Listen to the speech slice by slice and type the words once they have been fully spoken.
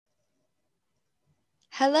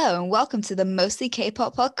Hello and welcome to the Mostly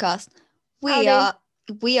K-pop podcast. We Howdy. are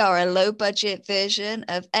we are a low budget version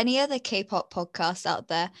of any other K-pop podcast out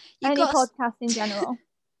there. You've Any got podcast in general.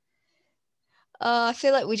 I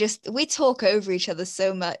feel like we talk over each other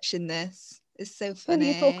so much in this. It's so Because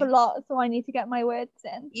you talk a funny. lot, so I need to get my words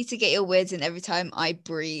in. You need to get your words in every time I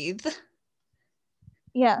breathe.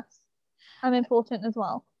 Yes, I'm important as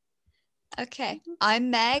well. Okay,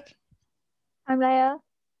 I'm Meg I'm Leia.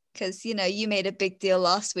 because you made a big deal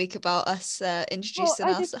last week about us Well, introducing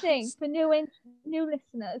I just think ourselves. for new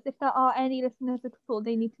listeners, if there are any listeners at all,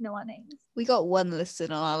 they need to know our names. We got one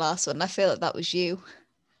listen on our last one. I feel like that was you.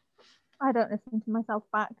 I don't listen to myself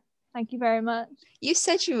back. Thank you very much. You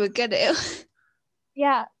said you were gonna.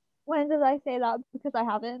 Yeah, when did I say that? Because I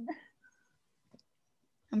haven't.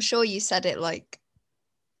 I'm sure you said it like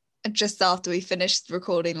just after we finished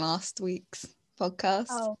recording last week's podcast.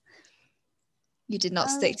 Oh, You did not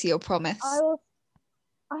stick to your promise. I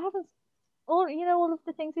haven't. All of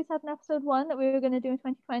the things we said in episode 1 that we were going to do in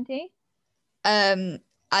 2020.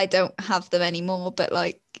 I don't have them anymore, but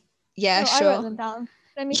yeah, No, sure. I wrote them down.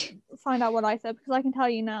 Let me find out what I said because I can tell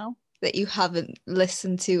you now. That you haven't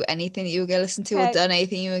listened to anything that you were going to listen to or Okay. done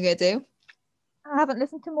anything you were going to do. I haven't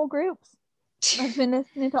listened to more groups. I've been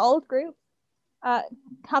listening to old groups.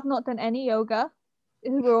 Have not done any yoga.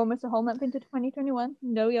 We're almost a whole month into 2021.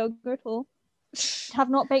 No yoga at all. Have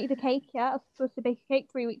not baked a cake yet. I was supposed to bake a cake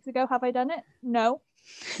 3 weeks ago. Have I done it? No.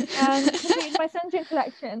 And completed my Sunjin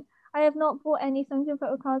collection. I have not bought any Sunjin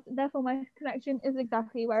photo cards. Therefore, my collection is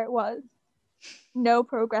exactly where it was. No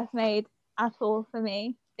progress made at all for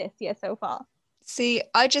me this year so far. See,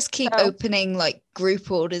 I just keep opening group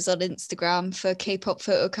orders on Instagram for K-pop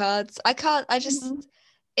photo cards.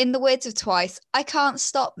 In the words of Twice, I can't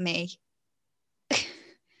stop me.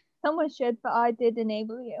 Someone should, but I did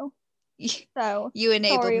enable you. So you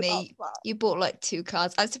enabled me. You bought 2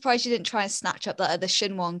 cards. I'm surprised you didn't try and snatch up that other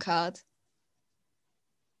Shinwon card.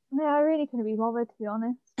 Yeah, I really couldn't be bothered, to be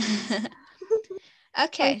honest.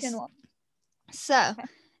 Okay. So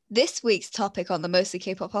this week's topic on the Mostly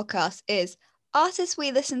K-pop podcast is artists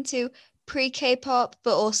we listen to pre-K-pop,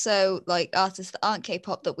 but also artists that aren't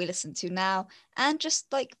K-pop that we listen to now, and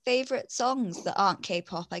just favorite songs that aren't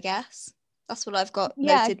K-pop, I guess. That's what I've got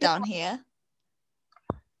noted down here.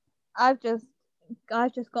 I've just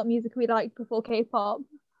got music we liked before K-pop.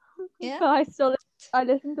 Yeah. But I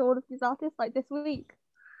listen to all of these artists this week.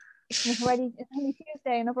 It's only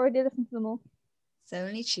Tuesday and I've already listened to them all. It's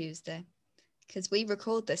only Tuesday. Because we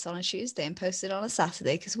record this on a Tuesday and post it on a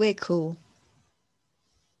Saturday because we're cool.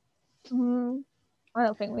 I don't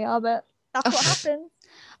think we are, but that's what happens.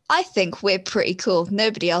 I think we're pretty cool.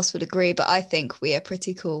 Nobody else would agree, but I think we are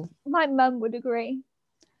pretty cool. My mum would agree.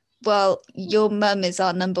 Well, your mum is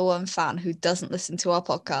our number one fan who doesn't listen to our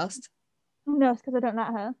podcast. No, it's because I don't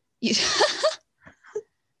let her.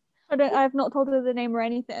 I have not told her the name or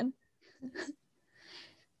anything.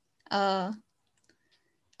 Okay,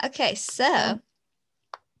 so I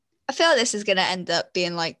feel like this is going to end up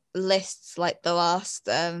being lists like the last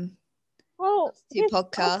 2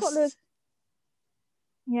 podcasts.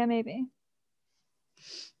 Yeah, maybe.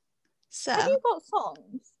 So have you got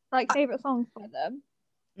songs? Favourite songs by them?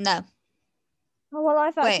 No. Oh, well,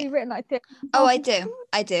 I've actually written Oh, I do.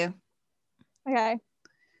 Okay.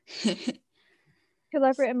 Because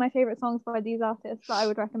I've written my favourite songs by these artists that I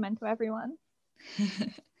would recommend to everyone.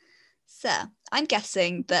 So I'm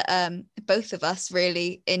guessing that both of us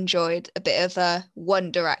really enjoyed a bit of One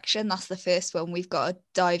Direction. That's the first one we've got to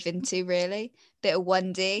dive into, really. Bit of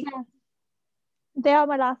 1D. Yeah. They are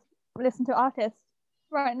my last listen to artist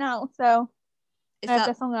right now, so I have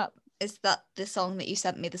their song up. Is that the song that you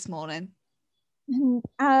sent me this morning?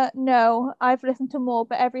 No, I've listened to more,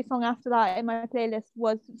 but every song after that in my playlist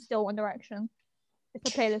was still One Direction. It's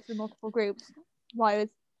a playlist with multiple groups. Why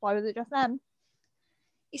was it just them?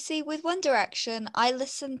 You see, with One Direction, I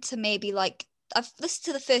listened to maybe I've listened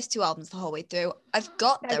to the first 2 albums the whole way through. I've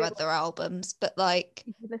got their other albums, but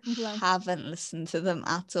haven't listened to them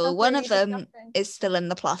at all. One of them is still in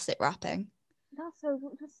the plastic wrapping. That's so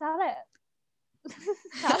just sell it.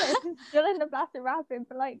 Sell it. It's still in the plastic wrapping,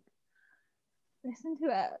 but listen to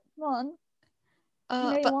it. Come on.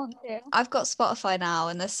 You want to. I've got Spotify now,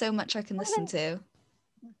 and there's so much I can listen to.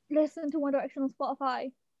 Listen to One Direction on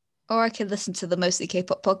Spotify. Or I can listen to the Mostly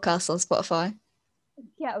K-pop podcast on Spotify.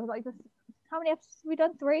 Yeah, it was this. How many episodes have we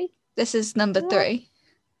done? 3? This is number 3.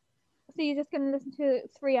 So you're just going to listen to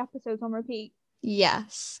 3 episodes on repeat?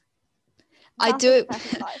 Yes. I do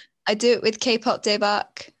it with K-pop Day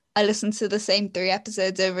Back. I listen to the same 3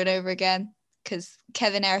 episodes over and over again because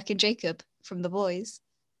Kevin, Eric and Jacob from The Boys.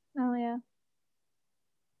 Oh, yeah.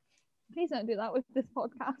 Please don't do that with this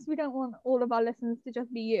podcast. We don't want all of our listeners to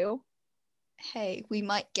just be you. Hey, we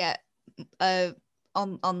might get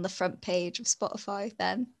on the front page of Spotify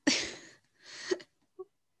then.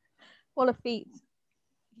 What a feat.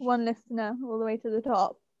 One listener all the way to the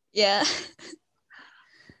top. Yeah.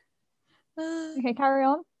 Okay, carry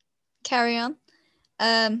on. Carry on.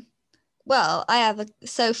 Well, I have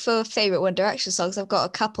so for favorite One Direction songs, I've got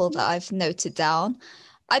a couple that I've noted down.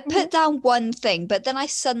 I put down one thing, but then I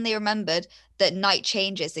suddenly remembered that Night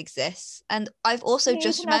Changes exists, and I've also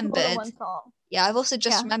just remembered. I've also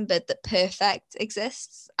just remembered that Perfect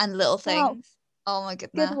exists and Little Things. Oh my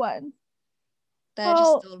goodness, good one. They're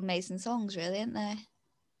just all amazing songs, really, aren't they?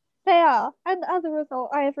 They are, and as a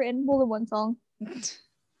result, I have written more than one song.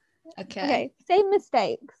 Okay. Same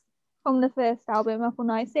Mistakes from the first album, Up All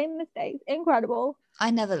Night. Same Mistakes, incredible.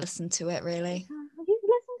 I never listened to it really. You've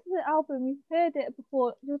listened to the album, you've heard it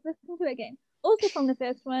before, you've listened to it again. Also from the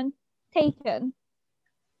first one, Taken,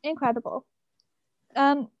 incredible.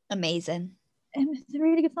 Amazing. It's a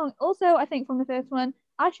really good song. Also, I think from the first one,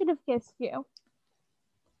 I Should Have Kissed You.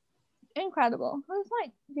 Incredible. It was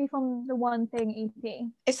like from the One Thing EP.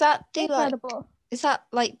 Is that the incredible? Is that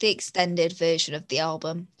like the extended version of the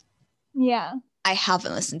album? Yeah. I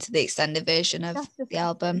haven't listened to the extended version of the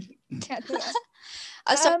album. Get to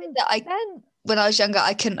it. Something that when I was younger,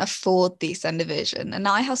 I couldn't afford the extended version, and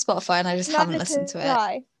now I have Spotify and I just haven't listened to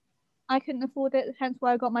it. I couldn't afford it, hence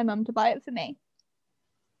why I got my mum to buy it for me.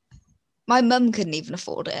 My mum couldn't even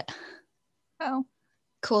afford it. Oh.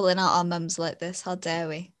 Calling out our mums like this, how dare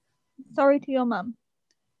we? Sorry to your mum.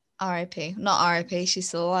 R.I.P. Not R.I.P. She's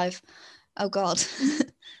still alive. Oh God.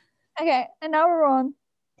 Okay, and now we're on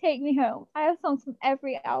Take Me Home. I have songs from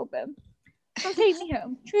every album. From Take Me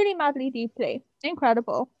Home, Truly Madly Deeply,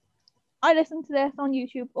 incredible. I listen to this on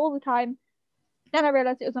YouTube all the time. Then I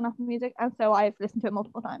realised it was on Apple Music, and so I've listened to it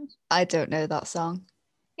multiple times. I don't know that song.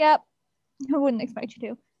 Yep, I wouldn't expect you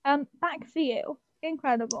to. Back for You,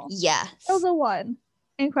 incredible. Yes. Other One,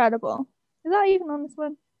 incredible. Is that even on this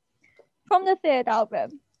one? From the third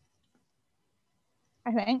album,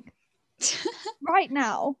 I think. Right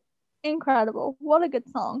Now, incredible. What a good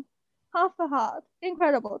song. Half a Heart,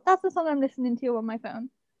 incredible. That's the song I'm listening to on my phone.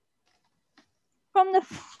 From the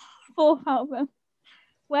fourth album,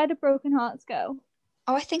 Where Do Broken Hearts Go?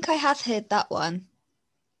 Oh, I think I have heard that one.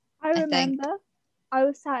 I remember I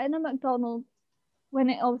was sat in a McDonald's when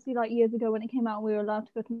it obviously like years ago when it came out, we were allowed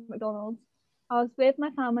to go to McDonald's. I was with my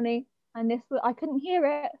family and I couldn't hear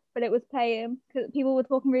it, but it was playing because people were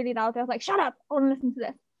talking really loud. I was like, shut up, I want to listen to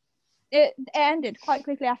this. It ended quite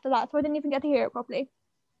quickly after that, so I didn't even get to hear it properly.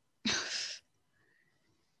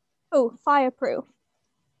 Oh, Fireproof.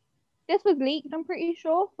 This was leaked, I'm pretty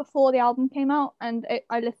sure, before the album came out, and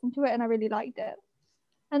I listened to it and I really liked it.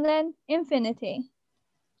 And then Infinity.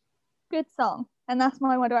 Good song. And that's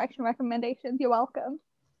my One Direction recommendations. You're welcome.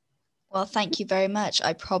 Well, thank you very much.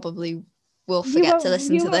 I probably will forget to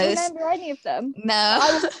listen to those. You won't remember any of them. No.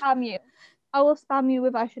 I will spam you. I will spam you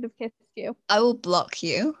with I Should Have Kissed You. I will block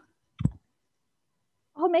you.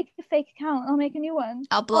 I'll make a fake account. I'll make a new one.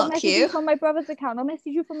 I'll block I'll message you from my brother's account. I'll message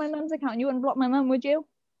you from my mum's account. You wouldn't block my mum, would you?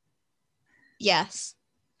 Yes.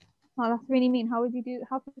 Oh, that's really mean. How could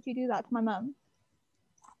you do that to my mum?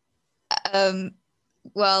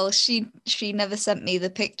 Well, she never sent me the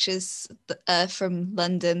pictures from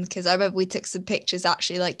London, because I remember we took some pictures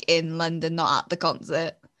actually like in London, not at the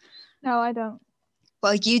concert. No, I don't.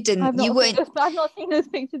 Well, you didn't. I've not seen those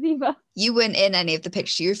pictures either. You weren't in any of the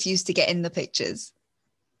pictures. You refused to get in the pictures.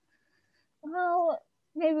 Well,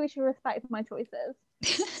 maybe we should respect my choices.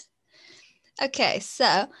 Okay,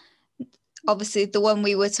 so obviously the one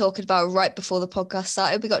we were talking about right before the podcast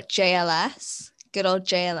started, we got JLS. Good old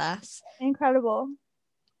JLS. Incredible.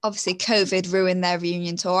 Obviously, COVID ruined their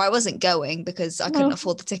reunion tour. I wasn't going because I couldn't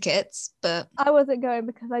afford the tickets, but I wasn't going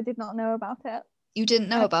because I did not know about it. You didn't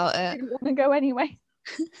know about it? I didn't want to go anyway.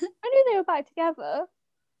 I knew they were back together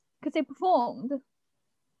because they performed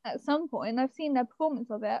at some point. I've seen their performance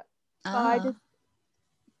of it, but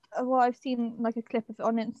I've seen like a clip of it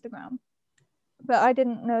on Instagram, but I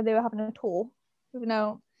didn't know they were having a tour. Even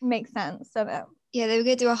though it makes sense of it. Yeah, they were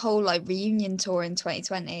going to do a whole like reunion tour in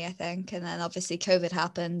 2020, I think, and then obviously COVID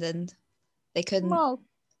happened and they couldn't. Well,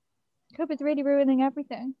 COVID's really ruining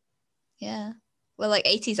everything. Yeah. Well, like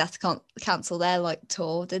 80s had to cancel their like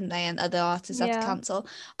tour, didn't they? And other artists had to cancel.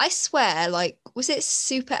 I swear, like, was it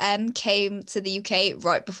Super M came to the UK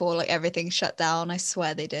right before like everything shut down? I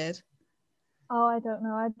swear they did. Oh, I don't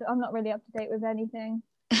know. I'm not really up to date with anything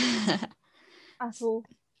at all.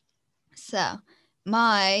 So,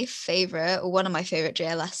 my favorite, or one of my favorite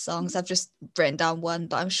JLS songs, I've just written down one,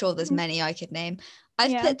 but I'm sure there's many I could name.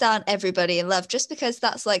 I've Yeah. put down Everybody in Love just because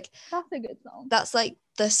that's a good song. That's like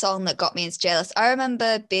the song that got me into JLS. I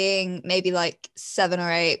remember being maybe like 7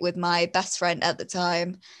 or 8 with my best friend at the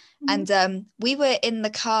time. And we were in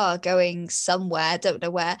the car going somewhere, don't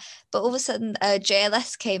know where, but all of a sudden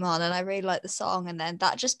JLS came on and I really liked the song, and then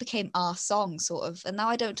that just became our song sort of, and now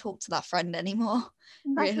I don't talk to that friend anymore.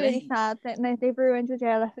 That's really sad that they've ruined your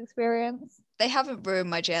JLS experience. They haven't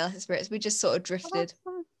ruined my JLS experience, we just sort of drifted.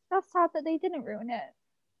 Well, that's sad that they didn't ruin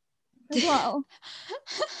it as well.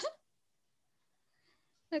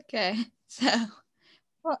 Okay, so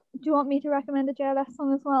What, do you want me to recommend a JLS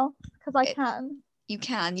song as well? Because I can. You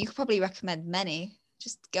could probably recommend many.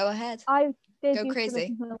 Just go ahead. I did Go used crazy. to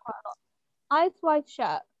listen to them quite a lot. Eyes Wide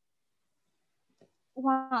Shut.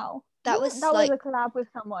 Wow. That was a collab with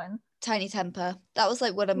someone. Tiny Temper. That was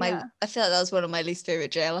like one of my, I feel like that was one of my least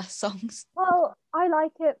favorite JLS songs. Well, I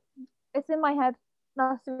like it. It's in my head.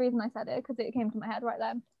 That's the reason I said it, because it came to my head right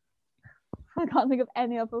then. I can't think of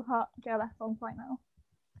any other JLS songs right now.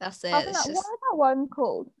 That's it. What is that one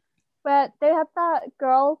called? But they had that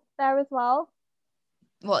girl there as well.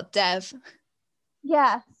 What, Dev?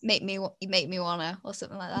 Yes. Make me wanna, or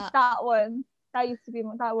something like that. That one. That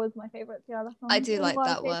was my favorite JLS song. I do like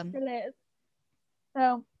that one. Still is.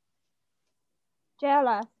 So,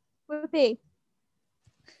 JLS with B.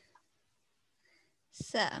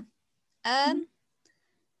 So,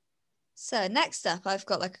 so next up, I've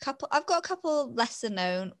got a couple lesser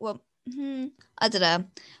known. Well, I don't know.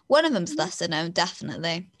 One of them's lesser known,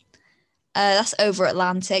 definitely. That's Over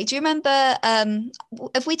Atlantic. Do you remember?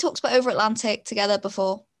 Have we talked about Over Atlantic together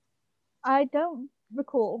before? I don't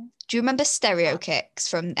recall. Do you remember Stereo Kicks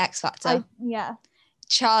from X Factor? Yeah.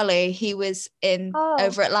 Charlie, he was in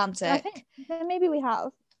Over Atlantic. I think maybe we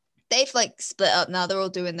have. They've like split up now. They're all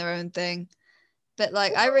doing their own thing. But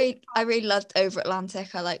like I really loved Over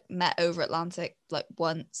Atlantic. I like met Over Atlantic like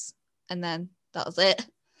once, and then that was it.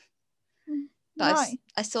 But Right.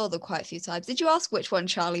 I saw them quite a few times. Did you ask which one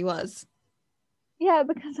Charlie was? Yeah,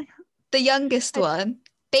 because the youngest one,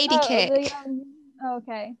 Baby Kick.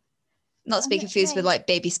 Okay. Not to be confused with like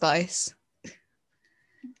Baby Spice.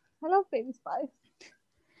 I love Baby Spice.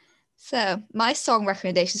 So my song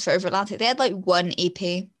recommendations for Over Atlantic, they had like one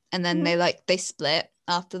EP, and then they split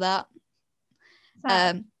after that.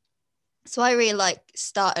 So I really like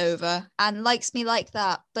Start Over and Likes Me Like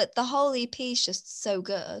That, but the whole EP is just so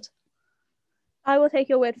good. I will take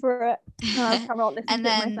your word for it. I'll listen to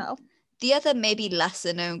it myself. The other maybe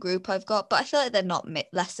lesser known group I've got, but I feel like they're not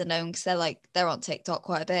lesser known because they're on TikTok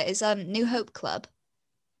quite a bit, is New Hope Club.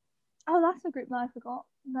 Oh, that's a group that I forgot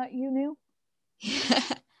that you knew.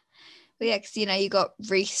 Well, yeah, because you got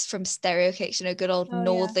Reese from Stereo Kicks, good old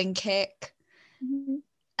Northern Kick.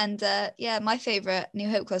 And my favorite New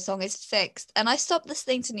Hope Club song is Fixed. And I stopped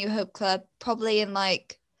listening to New Hope Club probably in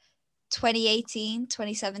like 2018,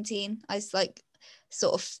 2017. I was like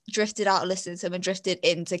sort of drifted out of listening to them and drifted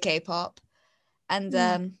into K-pop. And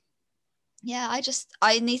I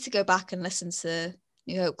need to go back and listen to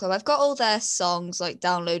New Hope Club. I've got all their songs like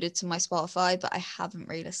downloaded to my Spotify, but I haven't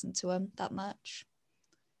really listened to them that much.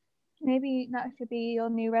 Maybe that should be your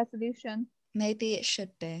new resolution. Maybe it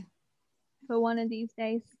should be. For one of these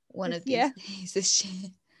days. One of these days this year.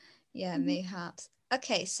 Yeah, mayhaps.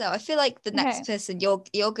 Okay, so I feel like the next person you're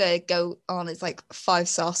gonna go on is like 5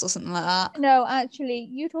 Sauce or something like that. No, actually,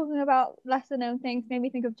 you talking about lesser known things made me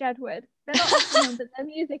think of Jedward. They're not lesser known, but their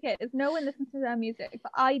music is. No one listens to their music,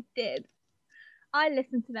 but I did. I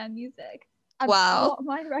listened to their music. And wow.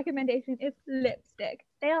 My recommendation is Lipstick.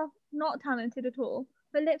 They are not talented at all,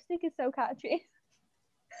 but Lipstick is so catchy.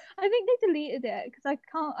 I think they deleted it because I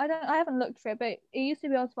haven't looked for it, but it used to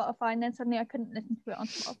be on Spotify, and then suddenly I couldn't listen to it on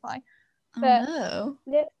Spotify. But no.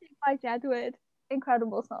 Lipstick by Jedward,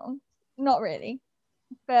 incredible song. Not really,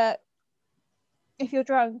 but if you're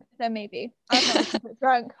drunk, then maybe. I've not listened to it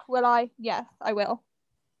drunk. Will I? Yes, I will.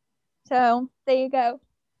 So there you go.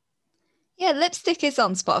 Yeah, Lipstick is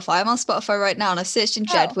on Spotify. I'm on Spotify right now, and I've searched in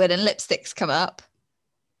Jedward, and Lipstick's come up.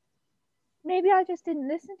 Maybe I just didn't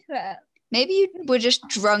listen to it. Maybe you were just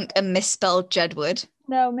drunk and misspelled Jedward.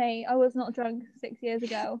 No, mate, I was not drunk 6 years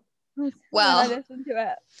ago. Well, when I listened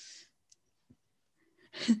to it.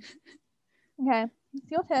 Okay,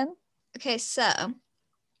 it's your turn. Okay, so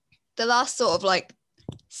the last sort of like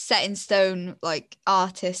set in stone like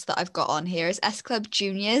artist that I've got on here is S Club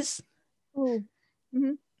Juniors. Ooh.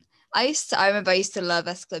 Mm-hmm. I remember I used to love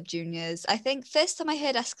S Club Juniors. I think first time I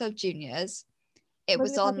heard S Club Juniors, it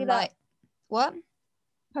was on like what?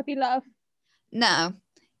 Puppy Love. No,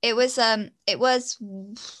 it was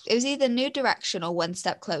either New Direction or One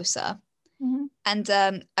Step Closer. Mm-hmm. And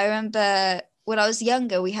I remember when I was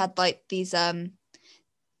younger, we had like these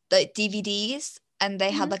like DVDs, and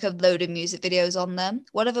they had like a load of music videos on them.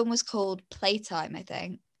 One of them was called Playtime, I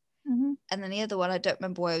think. Mm-hmm. And then the other one, I don't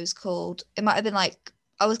remember what it was called. It might have been like,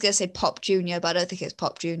 I was going to say Pop Junior, but I don't think it's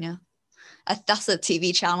Pop Junior. That's a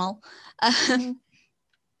TV channel. Mm-hmm.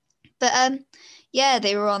 But yeah,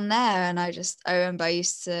 they were on there, and I remember I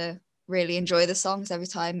used to really enjoy the songs. Every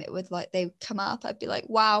time it would like they would come up, I'd be like,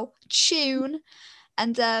 wow, tune.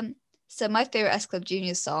 And so my favorite S Club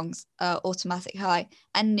Junior songs are Automatic High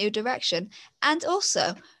and New Direction. And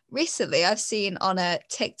also recently I've seen on a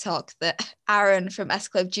TikTok that Aaron from S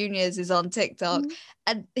Club Juniors is on TikTok,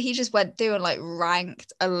 and he just went through and like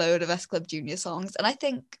ranked a load of S Club Junior songs. And I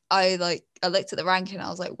think I looked at the ranking and I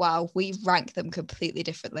was like, wow, we rank them completely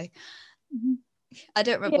differently. Mm-hmm. I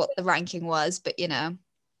don't remember what the ranking was, but you know.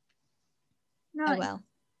 Nice.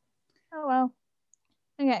 Oh well.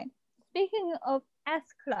 Okay. Speaking of S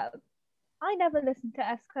Club, I never listened to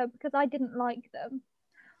S Club because I didn't like them.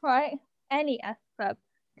 Right? Any S Club.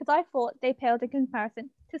 Because I thought they paled in comparison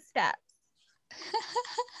to Steps.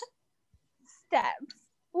 Steps.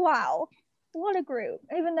 Wow. What a group.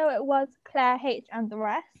 Even though it was Claire H and the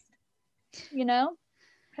rest. You know?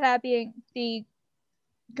 Claire being the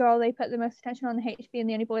girl they put the most attention on, the H being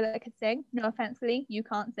the only boy that could sing. No offense, Lee, you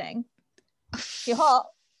can't sing. You're hot.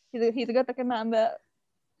 He's a good looking man, but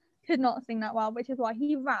could not sing that well, which is why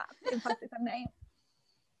he rapped in 5, 6, 7, 8.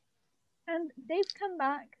 And they've come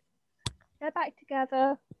back. They're back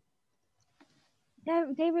together.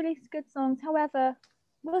 They release good songs. However,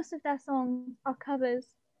 most of their songs are covers.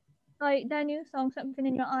 Like their new song, Something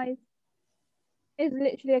in Your Eyes, is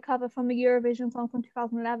literally a cover from a Eurovision song from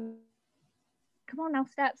 2011. Come on now,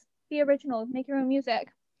 Steps. Be original. Make your own music.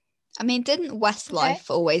 I mean, didn't Westlife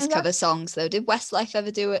always cover songs though? Did Westlife ever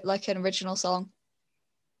do it like an original song?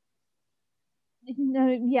 No,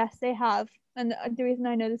 yes, they have. And the reason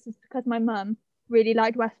I know this is because my mum really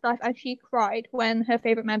liked Westlife, and she cried when her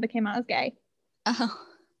favourite member came out as gay. Oh.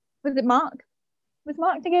 Was it Mark? Was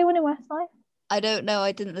Mark the gay one in Westlife? I don't know.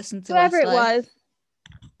 I didn't listen to whoever Westlife. It was.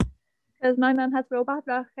 Because my mum has real bad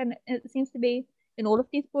luck, and it seems to be in all of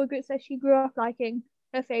these boy groups that she grew up liking,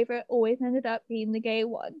 her favourite always ended up being the gay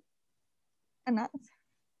one. And that's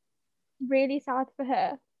really sad for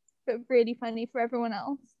her, but really funny for everyone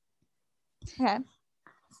else. Okay.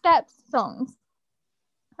 Steps songs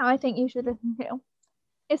I think you should listen to.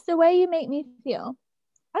 It's The Way You Make Me Feel.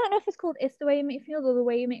 I don't know if it's called It's The Way You Make Me Feel or The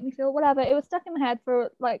Way You Make Me Feel, whatever. It was stuck in my head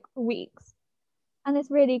for like weeks. And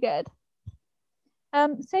it's really good.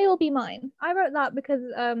 Say You'll Be Mine. I wrote that because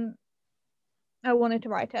I wanted to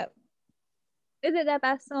write it. Is it their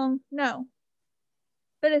best song? No.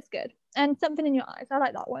 But it's good. And Something in Your Eyes. I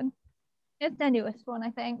like that one. It's their newest one, I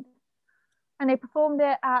think. And they performed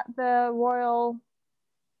it at the Royal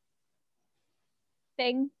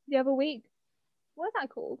thing the other week. What is that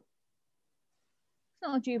called? It's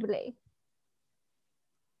not a Jubilee.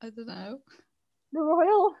 I don't know. The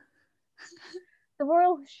Royal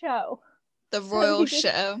Show. The Royal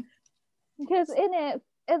Show. Because in it,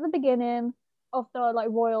 at the beginning of the like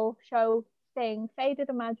Royal Show thing, Faye did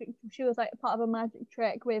a magic. She was like part of a magic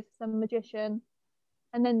trick with some magician,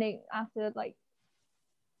 and then they, after like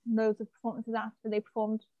loads of performances after, they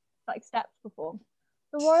performed like Steps performed.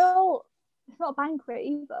 The Royal, it's not a banquet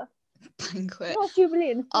either. Banquet. It's not Jubilee.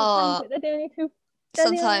 It's not banquet. They're the only two.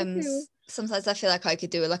 Sometimes I feel like I could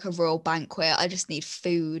do it like a royal banquet. I just need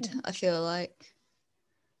food. Yeah. I feel like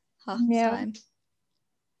half the time.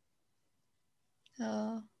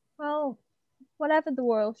 Oh. Well, whatever the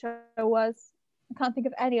Royal Show was, I can't think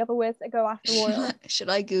of any other words that go after Royal. Should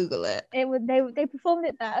I Google it? They performed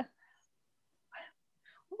it there.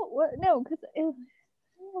 What? No, because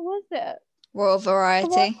what was it? Royal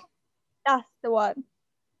Variety. That's the one.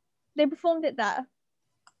 They performed it there.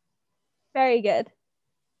 Very good.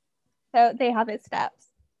 So they have its Steps.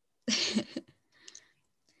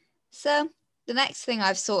 So the next thing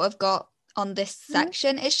I've sort of got on this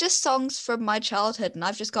section is just songs from my childhood, and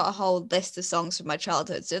I've just got a whole list of songs from my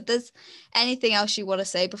childhood. So if there's anything else you want to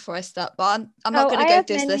say before I start, but I'm not going to go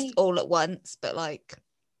through this list all at once, but like,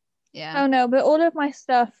 yeah. Oh no, but all of my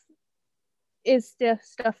stuff is still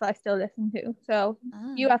stuff I still listen to. So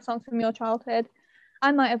you have songs from your childhood.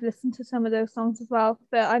 I might have listened to some of those songs as well,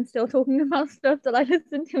 but I'm still talking about stuff that I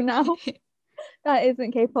listen to now. That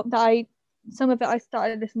isn't K-pop. Some of it I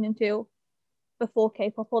started listening to before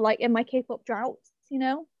K-pop, or like in my K-pop droughts, you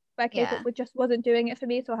know, where K-pop just wasn't doing it for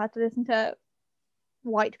me, so I had to listen to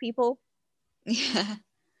white people. Yeah.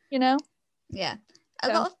 You know? Yeah. A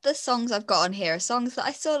lot of the songs I've got on here are songs that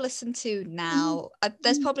I still listen to now.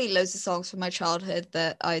 There's probably loads of songs from my childhood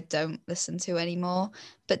that I don't listen to anymore,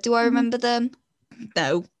 but do I remember them?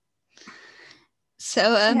 No.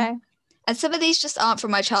 So Okay. and some of these just aren't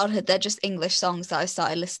from my childhood. They're just English songs that I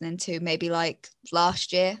started listening to maybe like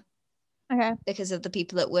last year Okay. because of the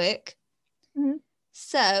people at work. Mhm.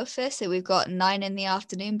 So firstly, we've got 9 in the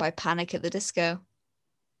Afternoon by Panic at the Disco.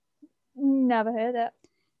 Never heard it.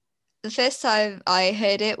 The first time I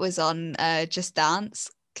heard it was on Just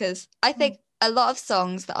Dance, because I think a lot of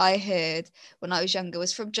songs that I heard when I was younger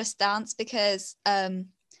was from Just Dance, because I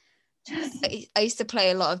used to play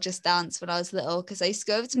a lot of Just Dance when I was little, because I used to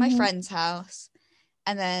go over to my friend's house,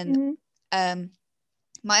 and then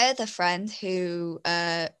my other friend who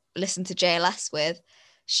listened to JLS with,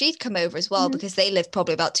 she'd come over as well because they lived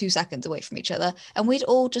probably about 2 seconds away from each other, and we'd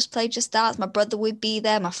all just play Just Dance. My brother would be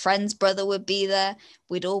there, my friend's brother would be there,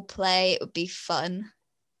 we'd all play, it would be fun.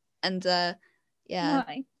 And yeah,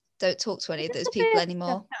 Nice. don't talk to any Is of this those the people first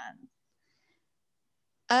anymore. Just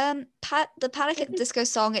Dance? The Panic at the Disco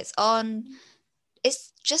song, it's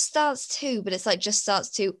Just Dance 2, but it's like Just Dance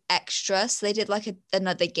 2 extra. So they did like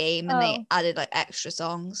another game and they added like extra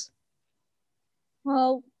songs.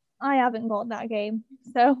 Well, I haven't got that game,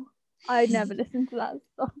 so I'd never listen to that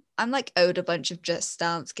stuff. I'm like owed a bunch of Just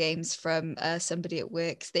Dance games from somebody at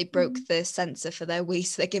work. They broke the sensor for their Wii,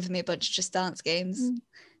 so they're giving me a bunch of Just Dance games.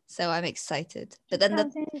 So I'm excited. But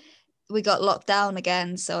then we got locked down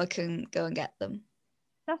again, so I couldn't go and get them.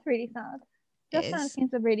 That's really sad. Just Dance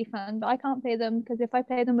games are really fun, but I can't play them because if I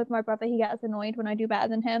play them with my brother, he gets annoyed when I do better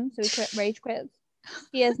than him, so he rage quits.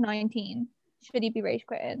 He is 19. Should he be rage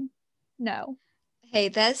quitting? No. Hey,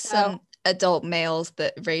 there's some adult males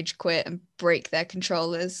that rage quit and break their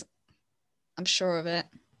controllers. I'm sure of it.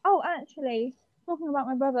 Oh, actually, talking about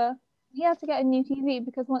my brother, he had to get a new TV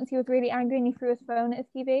because once he was really angry and he threw his phone at his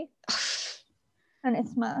TV and it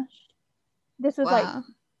smashed. This was like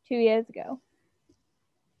 2 years ago.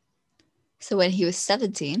 So when he was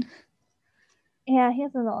 17? Yeah, he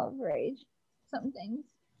has a lot of rage. Some things.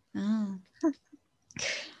 Oh.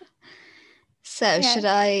 So should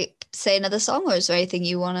I say another song, or is there anything do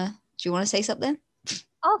you want to say something?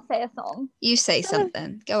 I'll say a song. You say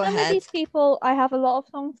something. Go ahead. Some of these people I have a lot of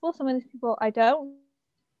songs for, some of these people I don't.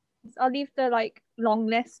 I'll leave the like long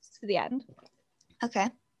lists to the end. Okay.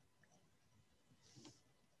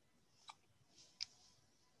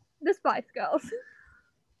 The Spice Girls.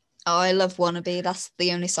 Oh, I love Wannabe. That's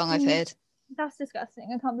the only song I've heard. That's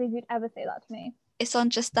disgusting. I can't believe you'd ever say that to me. It's on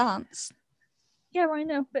Just Dance. Yeah, I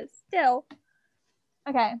know, but still.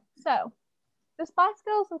 Okay, so the Spice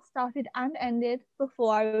Girls have started and ended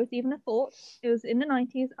before I was even a thought. It was in the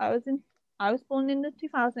 90s. I was born in the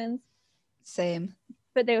 2000s. Same.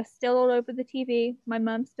 But they were still all over the TV. My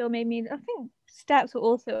mum still made me. I think Steps were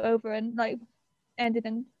also over and like ended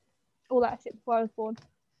and all that shit before I was born.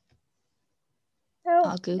 So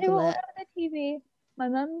I'll Google they were all it. over the TV. My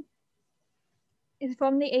mum is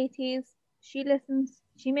from the 80s. She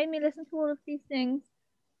made me listen to all of these things.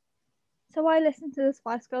 So I listened to the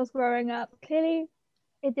Spice Girls growing up. Clearly,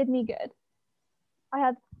 it did me good.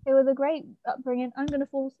 It was a great upbringing.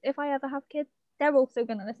 If I ever have kids, they're also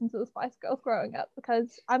gonna listen to the Spice Girls growing up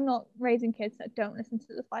because I'm not raising kids that don't listen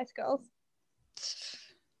to the Spice Girls.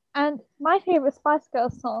 And my favorite Spice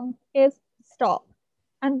Girls song is Stop.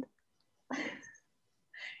 And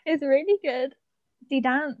it's really good. The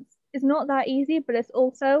dance is not that easy, but it's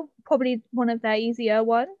also probably one of their easier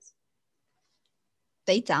ones.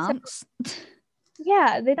 They dance? So,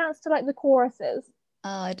 yeah, they dance to like the choruses. Oh,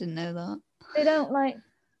 I didn't know that. They don't like.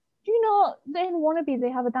 Do you know in Wannabe they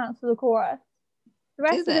have a dance to the chorus? The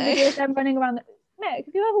rest of the video is them running around. Meg,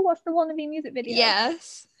 have you ever watched the Wannabe music video?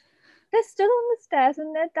 Yes. They're still on the stairs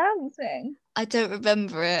and they're dancing. I don't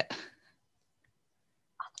remember it.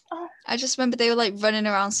 I just remember they were like running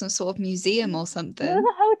around some sort of museum or something. It was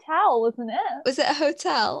a hotel, wasn't it? Was it a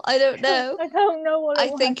hotel? I don't know. I don't know what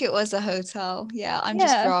it was. I think it was a hotel. Yeah, I'm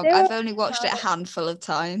just wrong. I've only watched it a handful of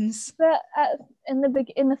times. But in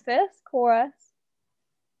the first chorus,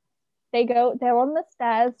 they're on the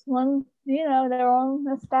stairs. They're on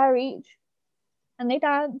a stair each. And they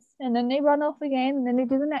dance, and then they run off again, and then they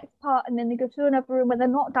do the next part, and then they go to another room where they're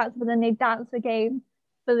not dancing, but then they dance again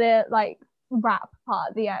for the like rap part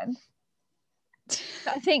at the end.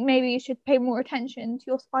 So I think maybe you should pay more attention to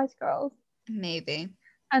your Spice Girls. Maybe.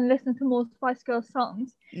 And listen to more Spice Girls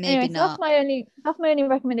songs. Maybe not. That's my only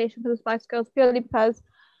recommendation for the Spice Girls, purely because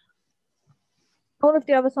all of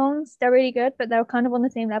the other songs, they're really good, but they're kind of on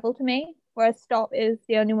the same level to me. Whereas Stop is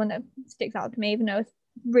the only one that sticks out to me, even though it's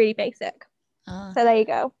really basic. So there you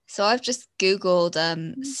go. So I've just Googled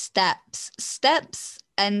Steps. Steps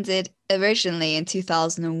ended originally in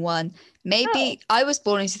 2001. Maybe I was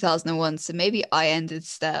born in 2001, so maybe I ended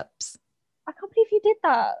Steps. I can't believe you did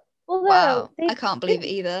that. Although wow, I can't believe it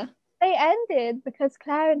either. They ended because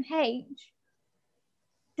Claire and H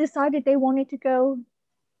decided they wanted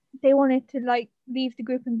to like leave the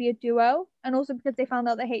group and be a duo, and also because they found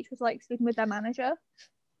out that H was like sleeping with their manager.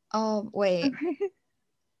 Oh, wait.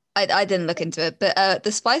 I didn't look into it, but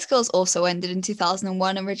the Spice Girls also ended in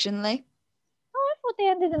 2001 originally. Oh, I thought they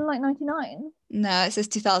ended in like 99. No, it says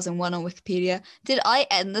 2001 on Wikipedia. Did I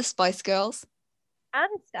end the Spice Girls?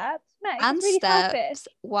 And Steps. Meg, And that's really selfish. Steps?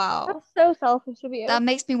 Wow. That's so selfish of you. That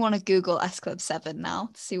makes me want to Google S Club 7 now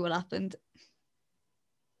to see what happened.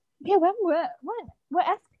 Yeah, when were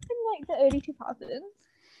S in like the early 2000s?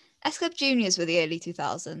 S Club Juniors were the early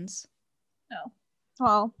 2000s. No.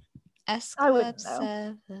 Well, S I Club wouldn't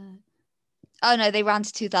know. 7. Oh no, they ran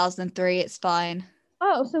to 2003. It's fine.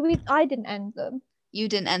 Oh, so I didn't end them. You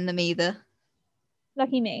didn't end them either.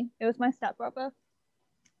 Lucky me. It was my stepbrother.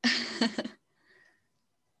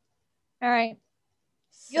 All right.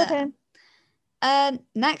 Your turn.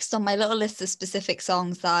 Next on my little list of specific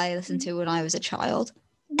songs that I listened to when I was a child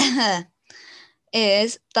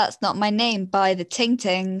is That's Not My Name by the Ting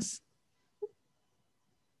Tings.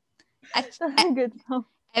 That's a good song.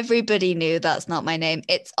 Everybody knew That's Not My Name.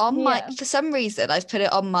 It's on my, Yeah. for some reason, I've put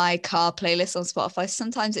it on my car playlist on Spotify.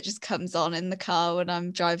 Sometimes it just comes on in the car when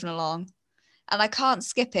I'm driving along. And I can't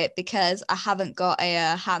skip it because I haven't got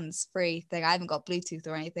a hands-free thing. I haven't got Bluetooth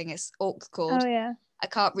or anything. It's aux cord. Oh yeah. I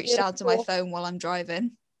can't reach You're down to my forced. phone while I'm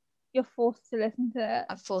driving. You're forced to listen to it.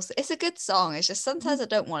 I'm forced. It's a good song. It's just sometimes I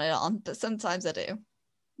don't want it on, but sometimes I do.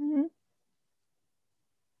 Mm-hmm.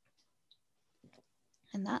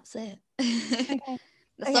 And that's it. Okay.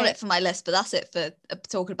 That's not it for my list, but that's it for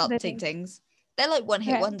talking about the The Ting Ting. Tings. They're like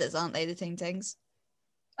one-hit Okay. wonders, aren't they, the Ting Tings?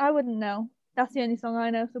 I wouldn't know. That's the only song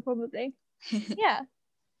I know, so probably. Yeah.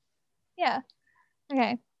 Yeah.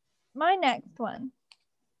 Okay. My next one.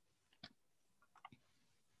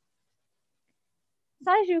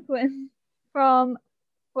 Saiju Quinn from,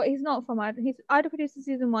 well, he's not from Idol. He's Idol Producer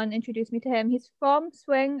Season 1 introduced me to him. He's from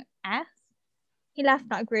Swing S. He left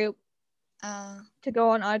that group to go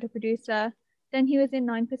on Idol Producer. Then he was in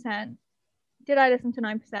 9%. Did I listen to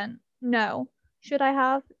 9%? No. Should I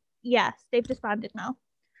have? Yes. They've disbanded now.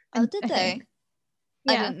 Oh, did they?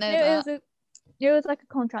 Yeah. I didn't know that. It was like a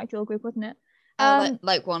contractual group, wasn't it? Oh,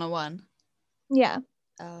 like 101. Yeah.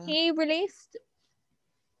 He released.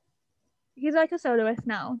 He's like a soloist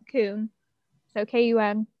now, Kun. So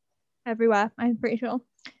Kun, everywhere. I'm pretty sure.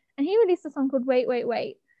 And he released a song called "Wait, Wait,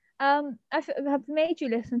 Wait." I've made you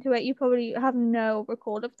listen to it. You probably have no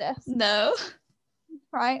record of this. No.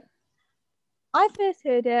 Right. I first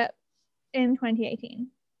heard it in 2018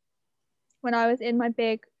 when I was in my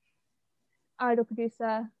big Idol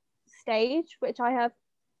Producer stage, which I have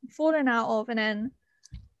fallen out of and then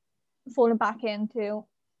fallen back into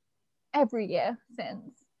every year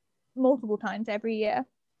since, multiple times every year.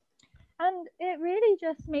 And it really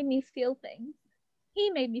just made me feel things. He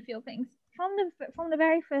made me feel things. From the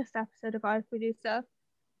very first episode of Idol Producer,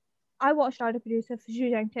 I watched Idol Producer for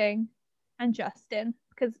Zhu Zhengting and Justin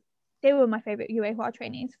because they were my favorite UAHua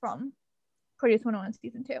trainees from Produce 101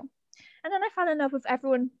 Season 2. And then I fell in love with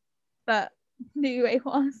everyone but the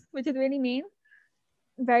UAHUas, which is really mean.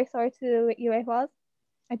 I'm very sorry to the UAHUas.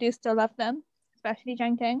 I do still love them, especially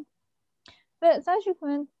Zhengting. But Saiju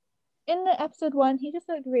Kun, in the episode 1, he just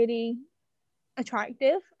looked really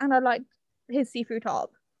attractive, and I liked his see-through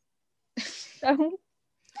top. So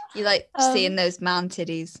you like seeing those man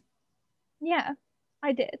titties? Yeah,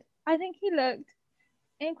 I did. I think he looked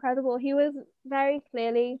incredible. He was very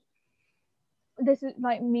clearly, this is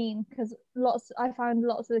like mean because I found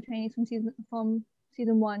lots of the trainees from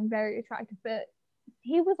season 1 very attractive, but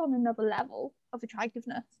he was on another level of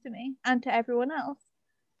attractiveness to me and to everyone else.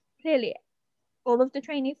 Clearly, all of the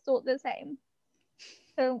trainees thought the same.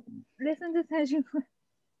 So listen to Saiju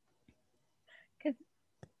because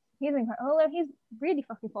he's incredible. Although he's really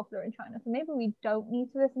fucking popular in China, so maybe we don't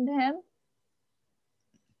need to listen to him.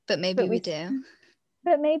 But maybe we do.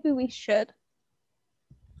 But maybe we should.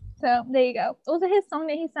 So there you go. Also, his song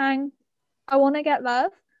that he sang, "I Want to Get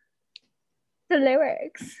Love." The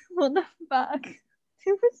lyrics, what the fuck?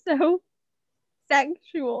 They were so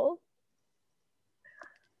sexual,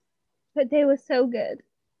 but they were so good,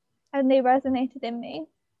 and they resonated in me.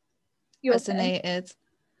 Resonated.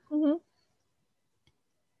 Mm-hmm.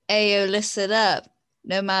 Ayo, listen up.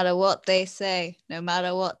 No matter what they say, no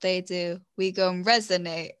matter what they do, we gon'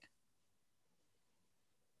 resonate.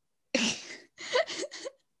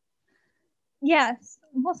 Yes.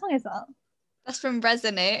 What song is that? That's from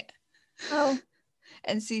Resonate. Oh.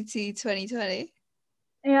 NCT 2020.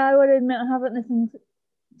 Yeah, I would admit I haven't listened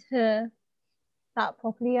to that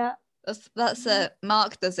properly yet. That's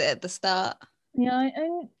Mark does it at the start. Yeah,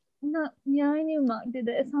 No, yeah, I knew Mark did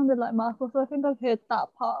it. It sounded like Michael, so I think I've heard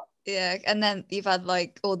that part. Yeah, and then you've had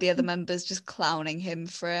like all the other members just clowning him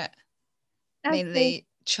for it. Mainly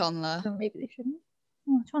Chandler. Maybe they shouldn't.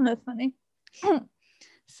 Oh, Chandler's funny.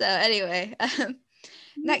 So anyway,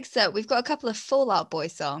 next up we've got a couple of Fall Out Boy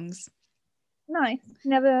songs. Nice.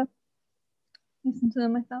 Never listened to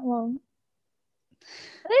them like that long.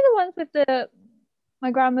 Are they the ones with the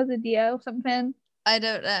My Grandma's a Deer or something? I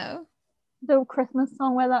don't know. The Christmas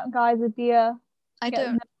song where that guy's a deer. I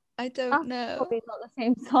don't know. Probably not the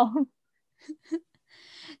same song.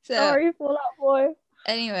 So sorry, Fall Out Boy.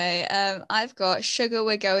 Anyway, I've got Sugar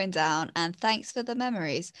We're Going Down and Thanks for the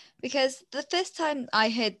Memories, because the first time I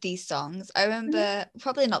heard these songs, I remember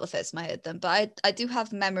probably not the first time I heard them, but I do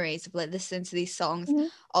have memories of like listening to these songs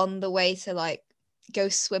on the way to like go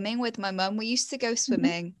swimming with my mum. We used to go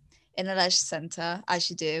swimming in a leisure centre, as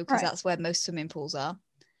you do, because that's where most swimming pools are.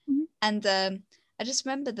 And I just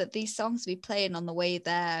remember that these songs would be playing on the way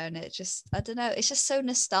there, and it just, I don't know, it's just so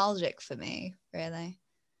nostalgic for me, really.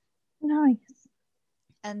 Nice.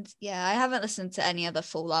 And yeah, I haven't listened to any other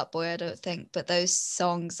Fall Out Boy, I don't think, but those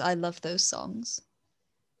songs, I love those songs.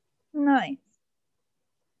 Nice.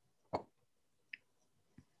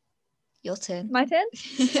 Your turn. My turn?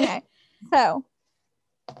 Okay. So,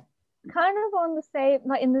 kind of on the same,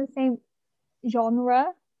 like in the same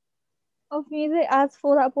genre of music as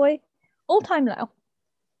Fall Out Boy, All Time Low.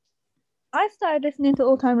 I started listening to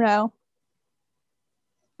All Time Low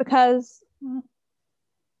because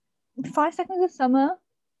 5 Seconds of Summer,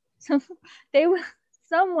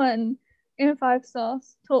 someone in 5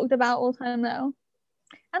 Stars talked about All Time Low,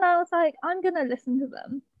 and I was like, I'm gonna listen to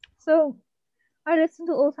them. So I listened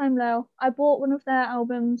to All Time Low. I bought one of their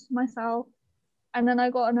albums myself, and then I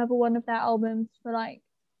got another one of their albums for like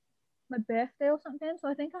my birthday or something. So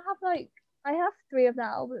I think I have 3 of their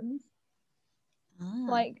albums,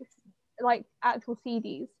 like actual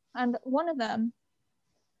CDs, and one of them,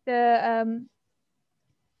 the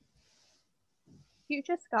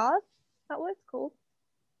Future Scars, is that what it's called?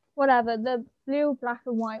 Whatever, the blue, black,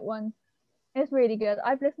 and white one. It's really good.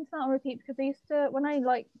 I've listened to that on repeat because I used to when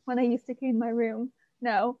I used to clean my room.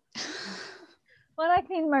 No. When I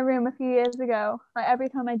cleaned my room a few years ago, like every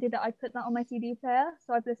time I did it, I put that on my CD player.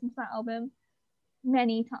 So I've listened to that album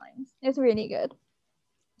many times. It's really good.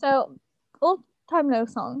 So, All Time Low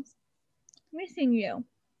songs. Missing You.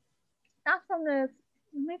 That's from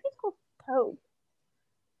maybe it's called Poe.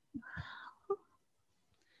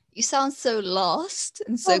 You sound so lost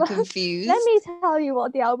and so confused. Let me tell you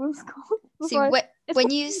what the album's called. See, when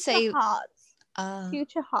you say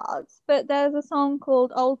Future Hearts, but there's a song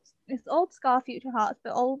called Old Scar Future Hearts,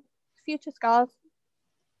 but Old Future Scars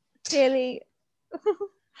clearly.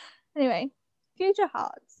 Anyway, Future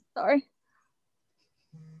Hearts. Sorry.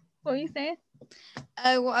 What were you saying?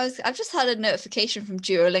 I've just had a notification from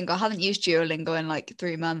Duolingo. I haven't used Duolingo in like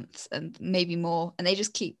 3 months and maybe more, and they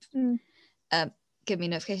just keep give me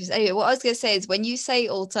notifications. Anyway, what I was gonna say is when you say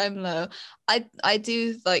All Time Low, I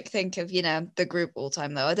do like think of, you know, the group All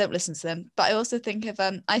Time Low. I don't listen to them, but I also think of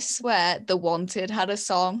I swear The Wanted had a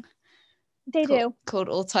song. They do called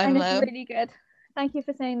All Time Low. It's really good. Thank you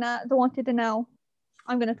for saying that. The Wanted to know.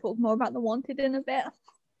 I'm gonna talk more about The Wanted in a bit.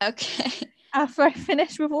 Okay. After I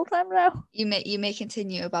finish with All Time Low. You may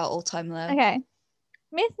continue about All Time Low. Okay.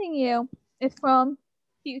 Missing You is from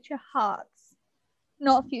Future Hearts,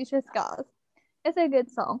 not Future Scars. It's a good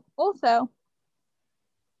song. Also,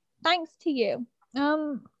 Thanks to You.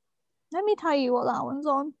 Let me tell you what that one's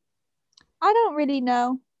on. I don't really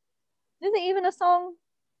know. Is it even a song?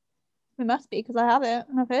 It must be because I have it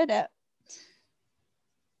and I've heard it.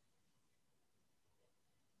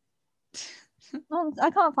 I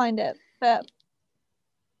can't find it, but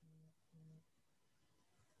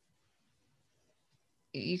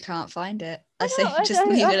you can't find it. I say just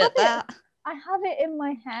leave it at that. I have it in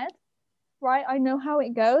my head, right? I know how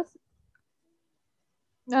it goes.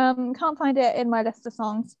 Can't find it in my list of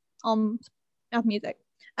songs of music.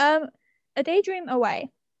 A Daydream Away.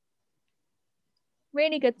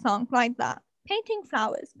 Really good song, like that. Painting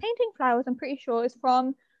Flowers. Painting Flowers, I'm pretty sure, is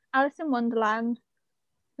from Alice in Wonderland,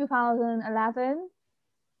 2011.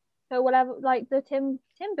 So whatever, like the Tim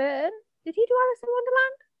Burton. Did he do Alice in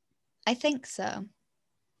Wonderland? I think so.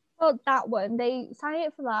 Well, that one. They sang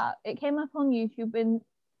it for that. It came up on YouTube in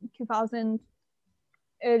 2000,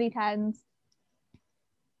 early 10s,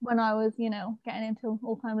 when I was, you know, getting into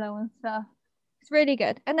All Time Low and stuff. It's really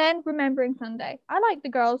good. And then Remembering Sunday. I like the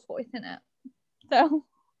girl's voice in it. So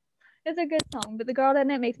it's a good song, but the girl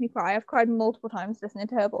in it makes me cry. I've cried multiple times listening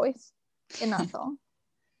to her voice in that song.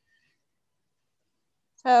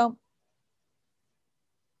 So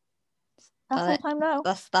That's all time low.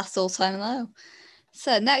 That's all time low.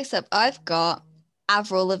 So next up, I've got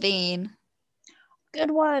Avril Lavigne.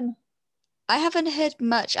 Good one. I haven't heard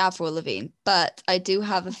much Avril Lavigne, but I do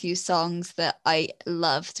have a few songs that I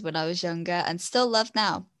loved when I was younger and still love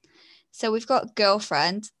now. So we've got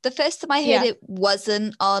Girlfriend. The first time I heard it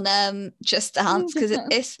wasn't on Just Dance,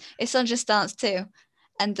 because it's on Just Dance too.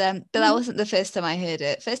 And but that wasn't the first time I heard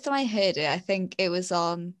it. First time I heard it, I think it was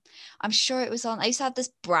on, I'm sure it was on, I used to have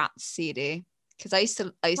this Bratz CD, because I used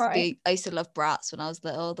to love Bratz when I was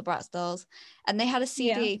little, the Bratz dolls. And they had a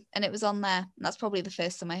CD and it was on there. And that's probably the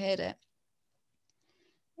first time I heard it.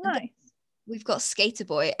 Nice. We've got Skater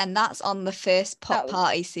Boy, and that's on the first Pop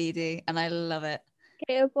Party CD, and I love it.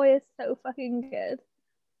 Skater Boy is so fucking good.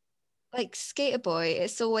 Like Skater Boy,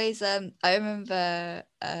 it's always I remember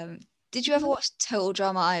did you ever watch Total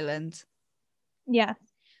Drama Island? Yeah.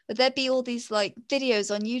 Would there be all these like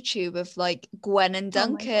videos on YouTube of like Gwen and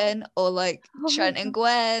Duncan, or like Trent and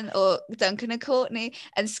Gwen, or Duncan and Courtney,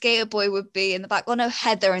 and Skater Boy would be in the back. Oh no,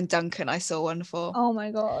 Heather and Duncan, I saw one for. Oh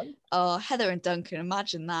my god. Oh, Heather and Duncan,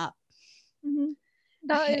 imagine that.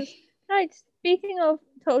 That is right. Speaking of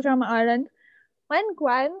Total Drama Island, when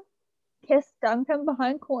Gwen kissed Duncan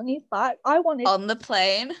behind Courtney's back, I wanted on the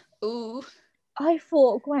plane. Ooh. I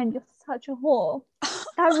thought Gwen just such a whore.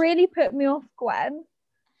 That really put me off Gwen.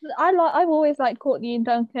 I've always liked Courtney and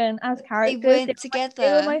Duncan as characters. They went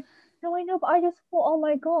together. No, I know, but I just thought, oh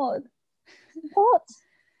my god, what?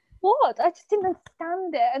 I just didn't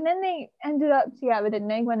understand it. And then they ended up together, didn't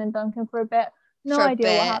they? Gwen and Duncan for a bit. No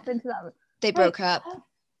idea what happened to that. They broke up.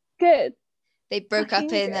 Good. They broke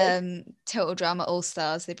up in Total Drama All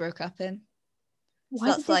Stars. They broke up in.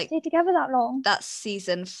 Why did they stay together that long? That's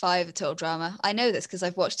season 5 of Total Drama. I know this because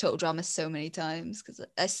I've watched Total Drama so many times, because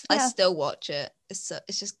I still watch it. It's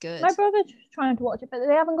just good. My brother's trying to watch it, but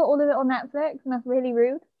they haven't got all of it on Netflix, and that's really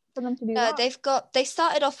rude for them to do that. They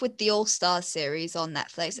started off with the All Stars series on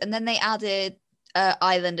Netflix, and then they added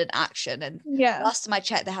Island and Action, and last time I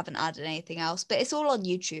checked, they haven't added anything else, but it's all on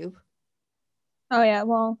YouTube. Oh yeah,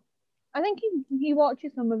 well, I think he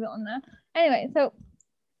watches some of it on there. Anyway, so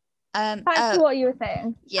back to what you were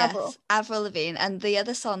saying. Yes, Avril Lavigne, and the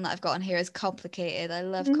other song that I've got on here is Complicated. I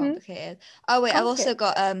love Complicated. Oh wait, I've also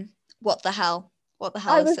got What the Hell. What the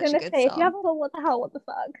Hell is such a good song. I was gonna say, if you haven't got What the Hell, what the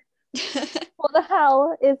fuck? What the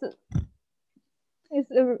Hell is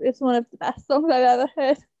one of the best songs I've ever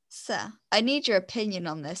heard. So I need your opinion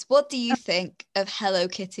on this. What do you think of Hello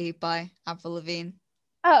Kitty by Avril Lavigne?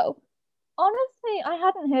 Oh, honestly, I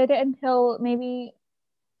hadn't heard it until maybe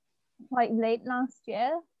like late last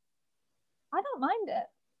year. I don't mind it.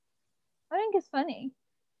 I think it's funny.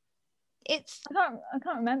 I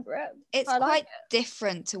can't remember it. It's quite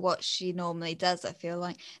different to what she normally does, I feel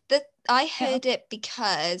like. I heard it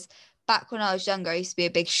because back when I was younger, I used to be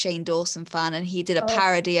a big Shane Dawson fan, and he did a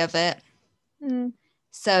parody of it.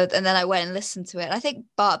 So, and then I went and listened to it. I think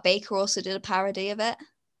Bart Baker also did a parody of it.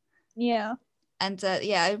 Yeah. And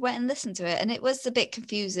I went and listened to it, and it was a bit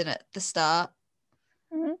confusing at the start.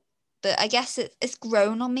 But I guess it's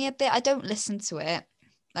grown on me a bit. I don't listen to it.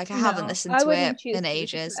 Like, I haven't listened to it in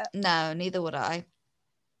ages. No, neither would I.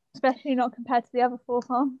 Especially not compared to the other 4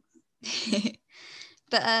 songs.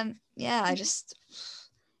 But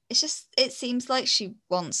it seems like she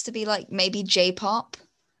wants to be like maybe J-pop.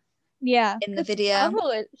 Yeah. In the video.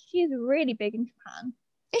 Avril, she's really big in Japan.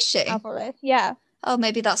 Is she? Avril, yeah. Oh,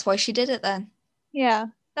 maybe that's why she did it then. Yeah,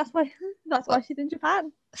 that's why she's in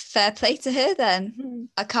Japan. Fair play to her then.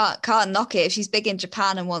 I can't knock it if she's big in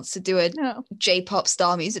Japan and wants to do a J-pop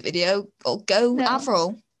star music video. Or go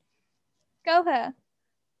Avril. Go her.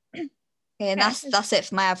 Okay, and that's it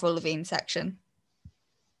for my Avril Lavigne section.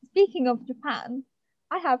 Speaking of Japan,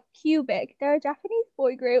 I have Cubic. They're a Japanese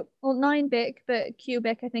boy group. Well, 9-bit, but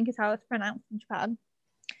Cubic I think is how it's pronounced in Japan.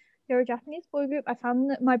 They're a Japanese boy group.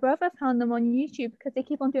 My brother found them on YouTube because they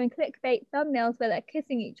keep on doing clickbait thumbnails where they're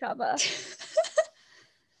kissing each other.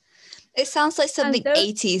 It sounds like something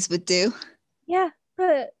 80s would do. Yeah,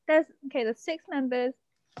 but there's 6 members.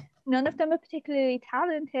 None of them are particularly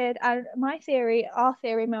talented. And my theory, my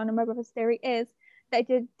and my brother's theory is that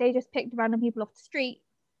they just picked random people off the street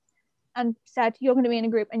and said, you're going to be in a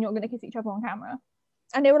group and you're going to kiss each other on camera.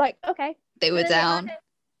 And they were like, okay. They were down.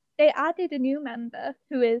 They added a new member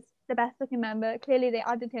who is the best looking member. Clearly they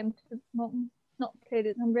added him to, well, not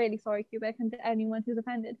clearly, I'm really sorry, Cubic, and to anyone who's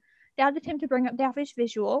offended. They added him to bring up the average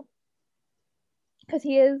visual, because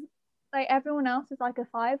he is, like, everyone else is like a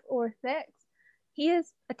 5 or a 6. He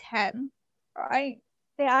is a 10, right?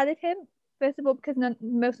 They added him, first of all, because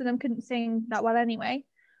most of them couldn't sing that well anyway,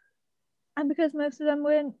 and because most of them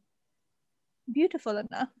weren't beautiful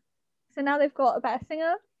enough. So now they've got a better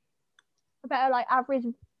singer, a better like average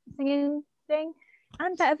singing thing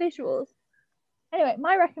and better visuals. Anyway,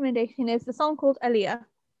 my recommendation is the song called Aaliyah.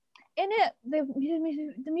 In it,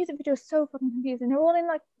 the music video is so fucking confusing. They're all in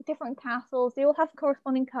like different castles. They all have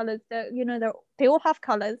corresponding colors. They all have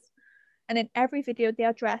colors, and in every video they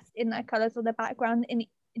are dressed in their colors, or their background in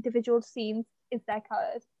individual scenes is their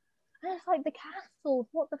colors. And it's like the castles.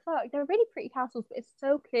 What the fuck? They're really pretty castles, but it's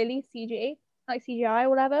so clearly CG, like CGI or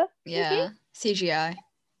whatever. Yeah, CGI.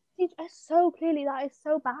 It's so clearly that is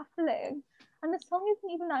so baffling. And the song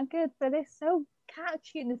isn't even that good, but it's so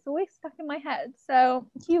catchy and it's always stuck in my head. So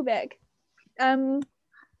Cubic,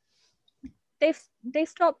 they've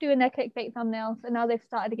stopped doing their clickbait thumbnails and now they've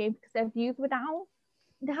started again because their views were down.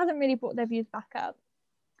 They hasn't really brought their views back up,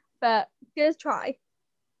 but just try.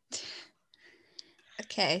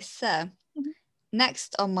 Okay, so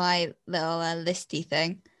next on my little listy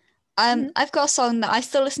thing, I've got a song that I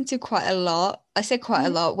still listen to quite a lot. I say quite a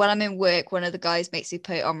lot. When I'm in work, one of the guys makes me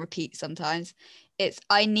put it on repeat sometimes. It's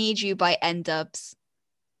I Need You by N-Dubz.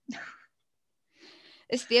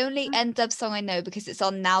 It's the only N-Dubz song I know because it's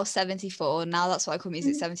on Now 74. Now that's what I call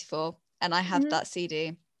Music 74. And I have that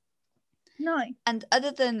CD. Nice. And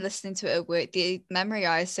other than listening to it at work, the memory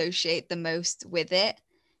I associate the most with it,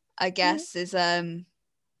 I guess, is when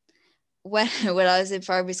I was in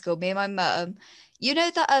primary school, me and my mum, you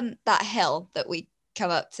know that hill that we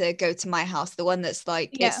come up to go to my house, the one that's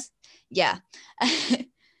like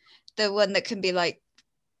the one that can be like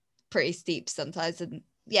pretty steep sometimes, and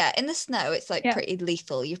in the snow it's like pretty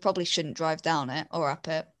lethal. You probably shouldn't drive down it or up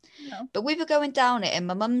it. No. But we were going down it in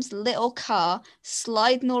my mum's little car,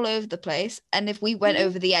 sliding all over the place, and if we went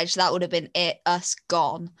over the edge, that would have been us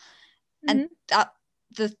gone. And that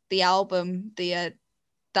the album,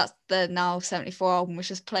 that's the Now 74 album was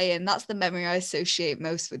just playing. That's the memory I associate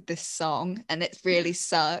most with this song, and it really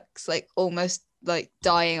sucks, like almost like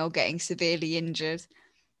dying or getting severely injured.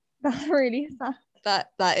 That's really sad.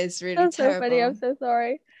 That is really That's terrible. So funny. I'm so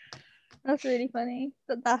sorry. That's really funny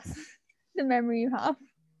that that's the memory you have.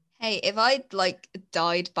 Hey, if I'd like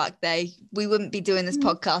died back there, we wouldn't be doing this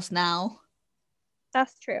podcast now.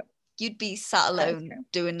 That's true. You'd be sat alone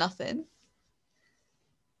doing nothing.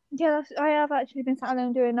 Yeah, I have actually been sat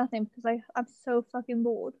alone doing nothing because I'm so fucking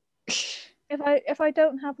bored. If I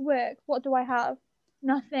don't have work, what do I have?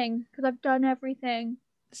 Nothing, because I've done everything.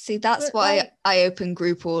 See, that's why I open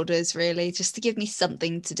group orders, really, just to give me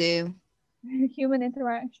something to do. Human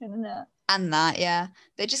interaction, isn't it? And that, yeah.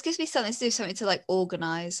 But it just gives me something to do, something to like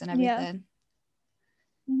organise and everything.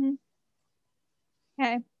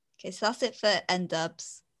 Yeah. Okay, so that's it for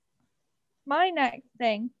N-Dubz. My next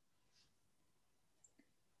thing.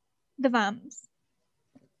 The Vamps.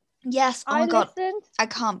 Yes, oh my god, I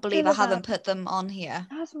can't believe I haven't put them on here.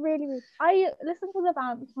 That's really weird. I listened to the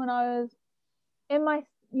Vamps when I was in my,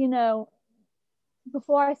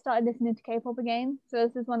 before I started listening to K-pop again. So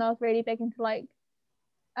this is when I was really big into like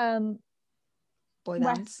boy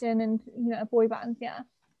bands. Western and boy bands,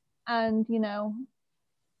 and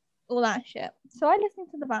all that shit. So I listened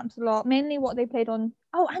to the Vamps a lot, mainly what they played on.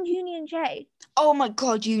 Oh, and Union J. Oh my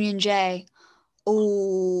god, Union J.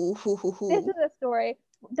 Oh, this is a story.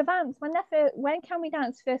 The Vamps, when Can We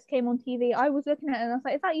Dance first came on TV, I was looking at it and I was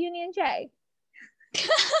like, "Is that Union J?"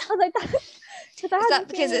 I was like, "Is that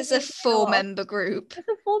because it's a 4-member group?" It's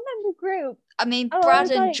a 4-member group. I mean, Brad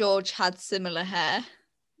and George had similar hair.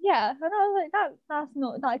 Yeah, and I was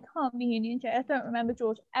like, that can't be Union J. I don't remember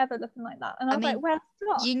George ever looking like that. And I was like, where's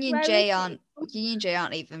Josh? Union J aren't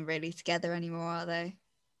even really together anymore, are they?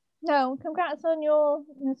 No, congrats on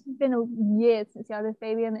it's been a year since you had this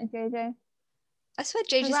baby, isn't it, JJ? I swear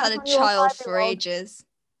Jay just had a child for ages.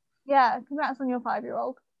 Yeah, congrats on your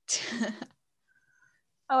 5-year-old.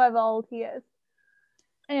 However old he is.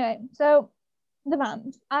 Anyway, so the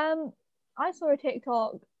Vamps. I saw a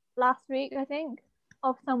TikTok last week, I think,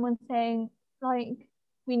 of someone saying like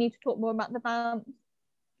we need to talk more about the Vamps.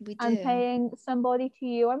 We do. And paying Somebody to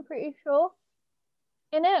You, I'm pretty sure,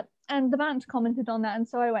 in it. And the Vamps commented on that, and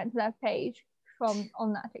so I went to their page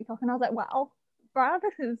on that TikTok, and I was like, wow, Brad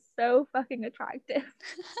is so fucking attractive.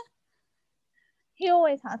 He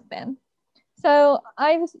always has been. So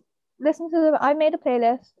I made a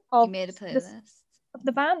playlist of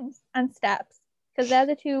the Vamps and Steps, because they're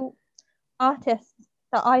the two artists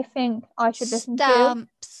that I think I should listen to.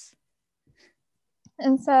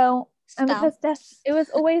 And so, and because it was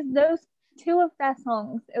always those two of their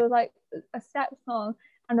songs, it was like a Step song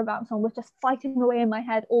and a Vamp song was just fighting away in my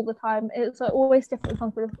head all the time. It's like always different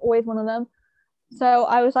songs, but it's always one of them. So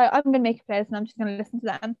I was like, I'm going to make a playlist and I'm just going to listen to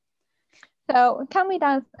them. So Can We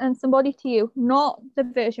Dance and Somebody to You, not the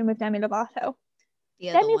version with Demi Lovato.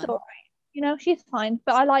 Demi's alright, she's fine,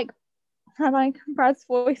 but I like I like Brad's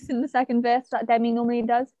voice in the second verse that Demi normally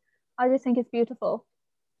does. I just think it's beautiful.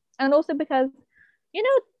 And also because,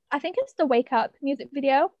 I think it's the Wake Up music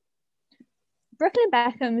video. Brooklyn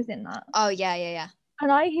Beckham is in that. Oh, yeah.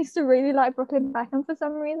 And I used to really like Brooklyn Beckham for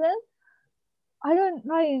some reason. I don't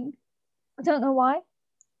know why.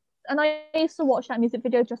 And I used to watch that music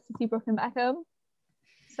video just to see Brooklyn Beckham.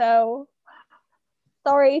 So,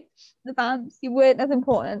 sorry, the Vamps, you weren't as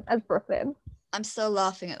important as Brooklyn. I'm still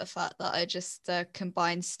laughing at the fact that I just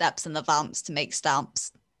combined Steps and the Vamps to make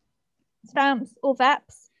Stamps. Stamps or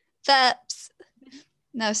Vaps? Veps.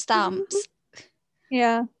 No, Stamps.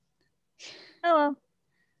 Yeah. Oh well.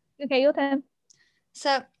 Okay, your turn.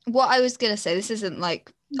 So what I was going to say, this isn't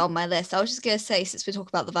like on my list. I was just going to say, since we talk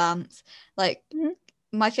about the Vamps, like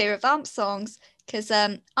my favourite Vamps songs, because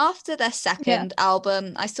after their second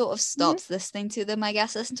album, I sort of stopped listening to them, I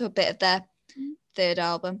guess. I listened to a bit of their third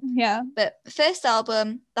album. Yeah. But first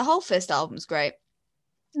album, the whole first album's great.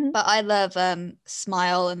 But I love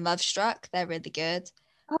Smile and Love Struck. They're really good.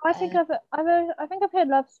 Oh, I think I've heard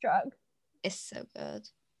Love Struck. It's so good.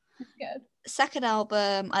 It's good. Second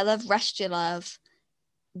album, I love Rest Your Love.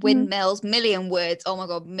 Windmills, Million Words. Oh my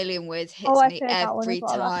god, Million Words hits me every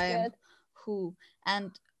time. Ooh.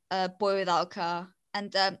 And Boy Without a Car.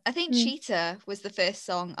 And I think Cheetah was the first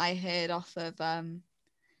song I heard off of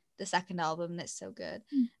the second album, and it's so good.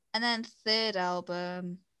 And then third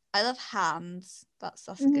album, I love Hands. That's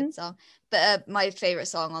a good song. But my favorite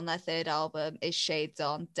song on their third album is Shades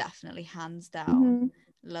On. Definitely hands down.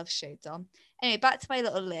 Love Shades On. Anyway, back to my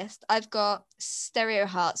little list. I've got Stereo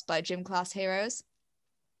Hearts by Gym Class Heroes.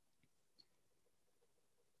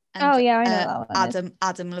 And, I know that one.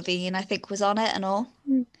 Adam Levine, I think, was on it and all.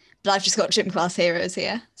 But I've just got Gym Class Heroes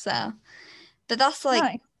here. So, but that's like,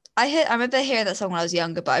 nice. I remember hearing that song when I was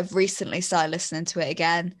younger, but I've recently started listening to it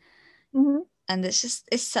again. And it's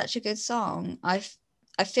such a good song. I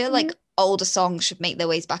feel like older songs should make their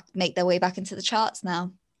way back into the charts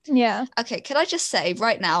now. Yeah. Okay, can I just say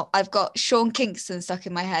right now, I've got Sean Kingston stuck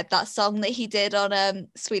in my head. That song that he did on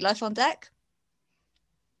Sweet Life on Deck.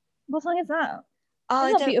 What song is that? Oh,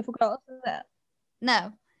 it's not Beautiful Girls, is it?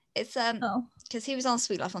 No, it's because he was on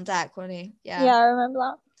Sweet Life on Deck, wasn't he? Yeah, I remember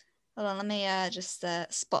that. Hold on, let me just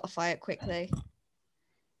Spotify it quickly.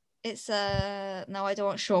 It's no, I don't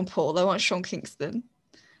want Sean Paul. I want Sean Kingston.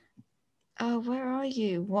 Oh, where are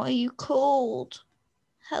you? What are you called?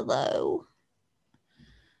 Hello.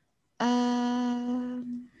 I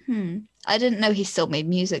didn't know he still made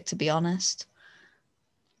music, to be honest.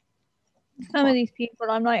 Some of these people,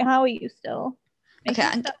 I'm like, how are you still? Okay,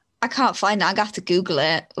 I can't find it. I'm gonna have to Google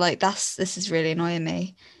it. Like this is really annoying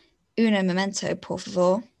me. Uno momento, por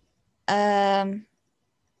favor.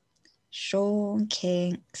 Sean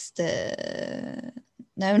Kingston.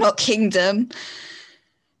 No, not Kingdom.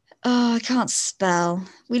 Oh, I can't spell.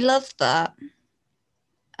 We love that.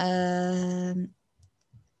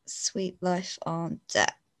 Sweet Life on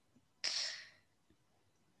Deck.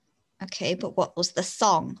 Okay, but what was the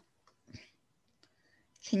song?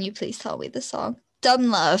 Can you please tell me the song?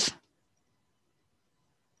 Dumb Love.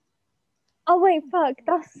 Oh wait, fuck.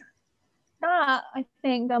 I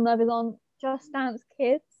think Dumb Love is on Just Dance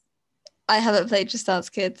Kids. I haven't played Just Dance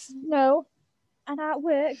Kids. No. And at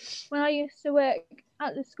work, when I used to work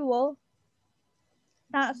at the school,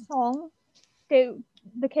 that song, the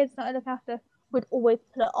kids that I look after would always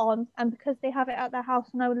put it on, and because they have it at their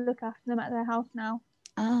house, and I would look after them at their house now.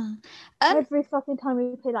 Every fucking time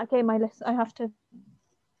we play that game, I have to.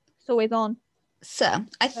 It's always on. So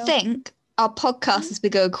I think our podcast has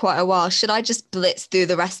been going quite a while. Should I just blitz through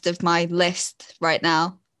the rest of my list right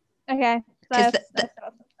now? Okay. Because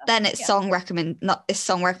then it's song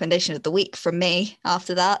recommendation of the week from me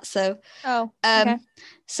after that. So okay.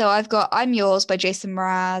 So I've got I'm Yours by Jason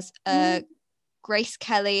Mraz, Grace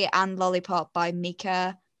Kelly and Lollipop by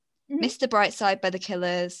Mika, Mr. Brightside by The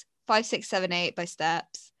Killers, 5678 by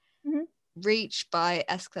Steps, Reach by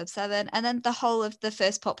S Club 7, and then the whole of the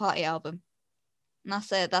First Pop Party album. And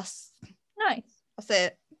that's it. That's nice. That's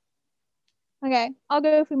it. Okay, I'll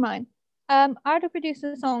go through mine. Idol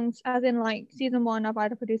Producer songs, as in like season 1 of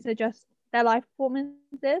Idol Producer, just their live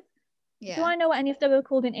performances. Yeah. Do I know what any of them were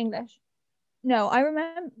called in English? No, I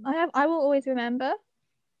remember. I Will Always Remember.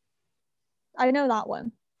 I know that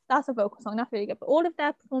one. That's a vocal song. That's really good. But all of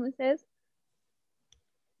their performances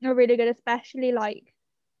are really good, especially like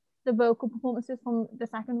the vocal performances from the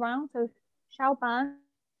second round. So Xiao Ban,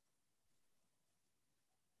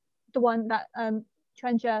 the one that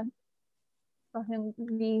Trenja, fucking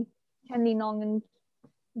Lee, Chen Li Nong, and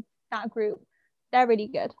that group, they're really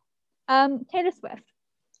good. Taylor Swift,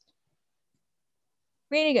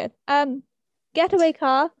 really good. Getaway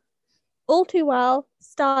Car, All Too Well,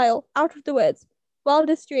 Style, Out of the Woods,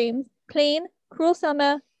 Wildest Dreams, Clean, Cruel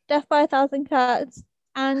Summer, Death by a Thousand Cuts,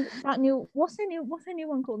 and that new what's the new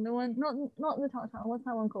one called? The one not the top one. What's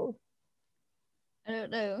that one called? I don't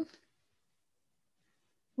know.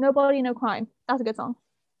 Nobody, No Crime. That's a good song.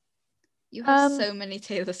 You have so many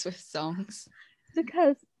Taylor Swift songs.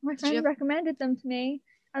 Because my friend recommended them to me,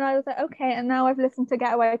 and I was like, okay. And now I've listened to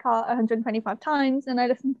Getaway Car 125 times, and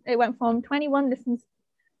it went from 21 listens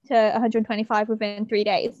to 125 within 3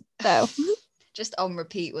 days. So just on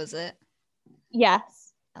repeat, was it?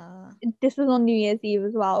 Yes. This was on New Year's Eve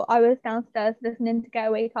as well. I was downstairs listening to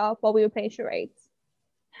Getaway Car while we were playing charades.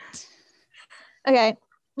 Okay.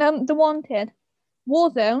 The Wanted,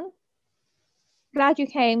 Warzone, Glad You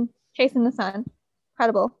Came, Chasing the Sun.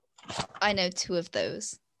 Incredible. I know 2 of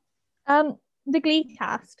those. The Glee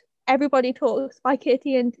cast, Everybody Talks by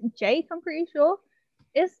Kitty and Jake, I'm pretty sure,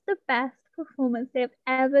 is the best performance they've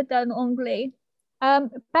ever done on Glee.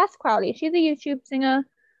 Beth Crowley, she's a YouTube singer.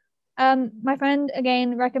 My friend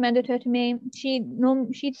again recommended her to me. She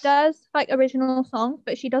does like original songs,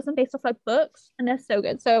 but she does them based off like books, and they're so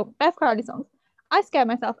good. So Beth Crowley songs. I Scare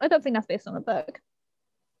Myself. I don't think that's based on a book.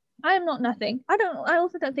 I Am Not Nothing. I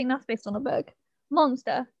also don't think that's based on a book.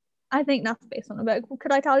 Monster. I think that's based on a book.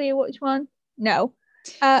 Could I tell you which one? No.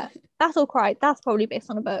 Battle Cry. That's probably based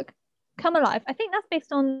on a book. Come Alive. I think that's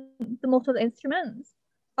based on The Mortal Instruments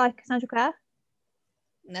by Cassandra Clare.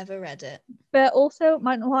 Never read it. But also,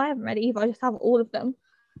 I haven't read it either. I just have all of them.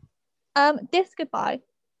 This Goodbye.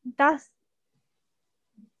 That's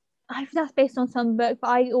based on some book, but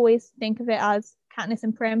I always think of it as Katniss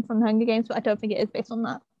and Prim from the Hunger Games, but I don't think it is based on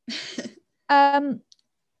that.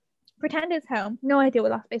 Pretend It's Home. No idea what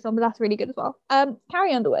that's based on, but that's really good as well.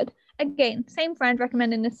 Carrie Underwood. Again, same friend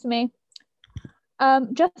recommending this to me.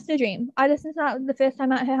 Just a Dream. I listened to that the first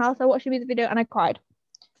time at her house. I watched the music video and I cried.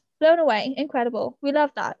 Blown Away. Incredible. We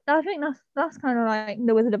love that. I think that's kind of like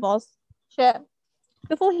The Wizard of Oz. Shit.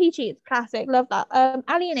 Before He Cheats. Classic. Love that.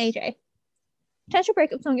 Ali and AJ. Potential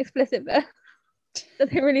breakup song Explicit that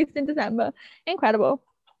they released in December. Incredible.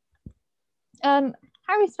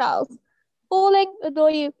 Harry Styles. Falling,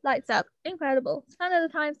 Adore You, Lights Up. Incredible. Sign of the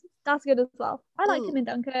Times. That's good as well. I liked him in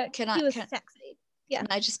Dunkirk. He was sexy. Yeah.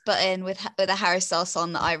 Can I just butt in with a Harry Styles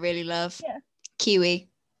song that I really love? Yeah. Kiwi.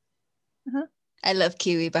 Uh-huh. I love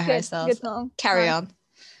Kiwi by Harry Styles. Good song. Carry on.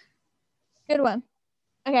 Good one.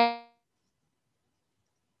 Okay.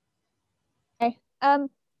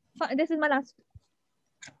 This is my last.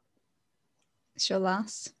 It's your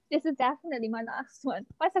last? This is definitely my last one.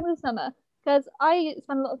 5 Seconds of Summer. Because I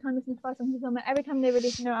spend a lot of time listening to 5 Seconds of Summer every time they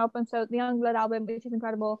release a new album. So the Youngblood album, which is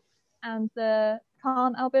incredible, and the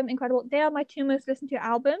Calm album, incredible. They are my 2 most listened to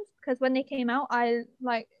albums because when they came out, I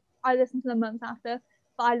listened to them months after,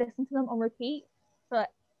 but I listened to them on repeat for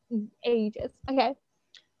ages. Okay.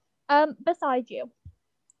 Beside You.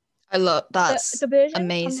 I love that's the version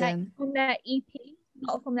amazing from their EP,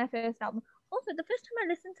 not from their first album. Also, the first time I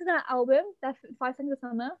listened to that album, their 5 Seconds of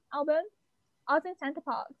Summer album, I was in Center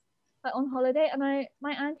Parcs, like on holiday, and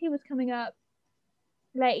my auntie was coming up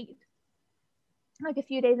late, like a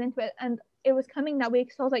few days into it, and it was coming that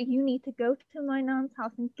week. So I was like, "You need to go to my nan's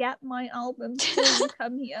house and get my album before you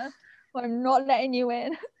come here, or I'm not letting you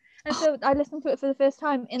in." And so I listened to it for the first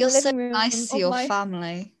time in the living room. You're so nice to your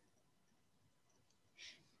family.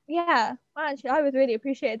 Yeah, well, actually, I was really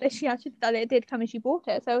appreciated that it did come and she bought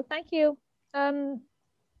it. So thank you.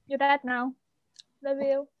 You're dead now. Love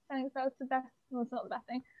you. Thanks. That was the best. Well, it's not the best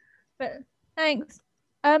thing, but thanks.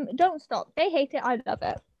 Don't Stop. They hate it. I love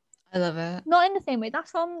it. I love it. Not in the same way.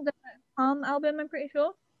 That's from the album. I'm pretty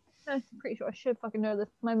sure. I should fucking know this.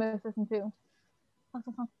 My most listened to.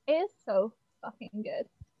 It is so fucking good.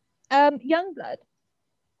 Youngblood,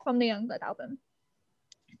 from the Youngblood album.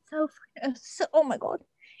 So oh my god.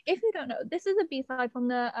 If you don't know, this is a B-side from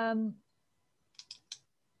the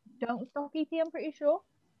Don't Stop EP, I'm pretty sure.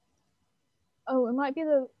 Oh, it might be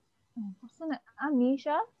the what's the name?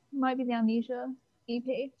 Amnesia? It might be the Amnesia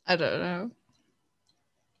EP. I don't know.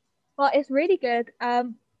 Well, it's really good.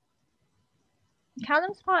 Callum's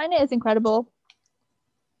part in it is incredible.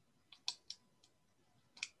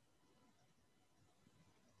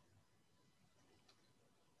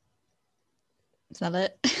 Is that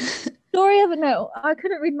it? I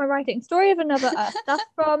couldn't read my writing. Story of Another Us. That's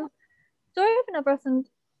from Story of Another Us and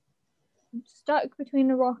Stuck Between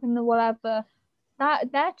the Rock and the Whatever.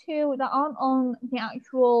 They're 2 that aren't on the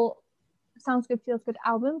actual Sounds Good Feels Good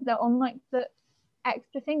album. They're on like the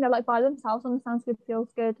extra thing. They're like by themselves on the Sounds Good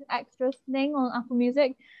Feels Good extras thing on Apple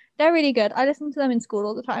Music. They're really good. I listen to them in school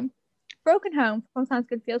all the time. Broken Home from Sounds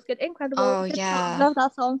Good Feels Good. Incredible. Oh, yeah. Love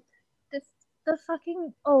that song. the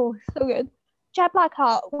fucking so good. Jet Black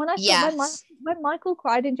Heart. When Yes. when Michael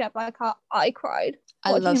cried in Jet Black Heart, I cried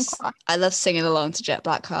watching him cry. I love singing along to Jet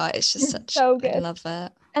Black Heart. It's just It's so I good. love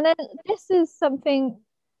it. And then this is something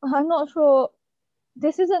I'm not sure.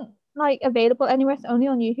 This isn't like available anywhere. It's only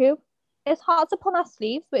on YouTube. It's Hearts Upon Our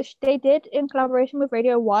Sleeves, which they did in collaboration with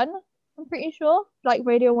Radio 1. I'm pretty sure, like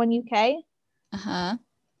Radio 1 UK. Uh-huh.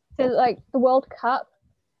 So like the World Cup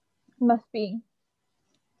must be.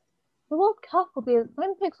 The World Cup will be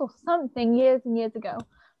Olympics or something years and years ago.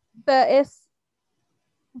 But it's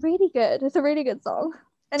really good. It's a really good song.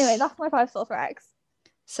 Anyway, that's my 5 stars for X.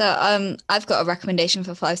 So I've got a recommendation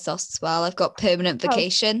for 5 stars as well. I've got Permanent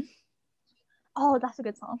Vacation. Oh, that's a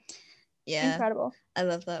good song. Yeah. Incredible. I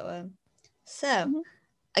love that one. So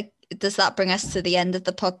does that bring us to the end of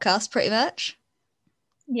the podcast pretty much?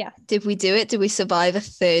 Yeah. Did we do it? Did we survive a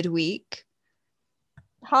 3rd week?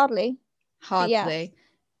 Hardly. Hardly.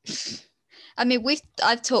 Yeah. I mean,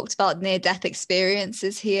 I've talked about near-death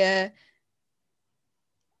experiences here.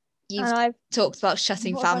 You've talked about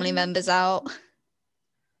shutting family members out.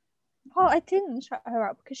 Well, I didn't shut her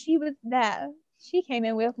out because she was there. She came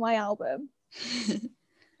in with my album.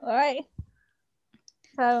 All right.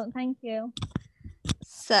 So, thank you.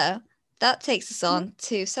 So, that takes us on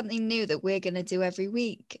to something new that we're going to do every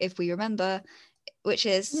week, if we remember, which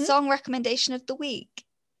is Song Recommendation of the Week.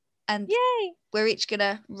 And yay! We're each going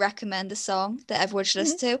to recommend a song that everyone should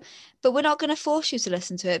listen to, but we're not going to force you to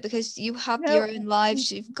listen to it because you have your own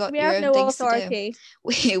lives, you've got your own things authority.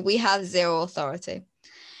 To do. We have zero authority.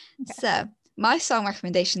 Okay. So, my song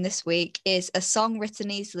recommendation this week is A Song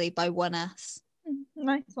Written Easily by 1S.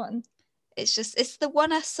 Nice one. It's the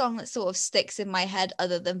 1S song that sort of sticks in my head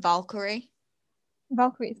other than Valkyrie.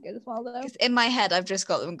 Valkyrie's good as well, though. Because in my head, I've just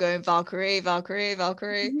got them going Valkyrie, Valkyrie,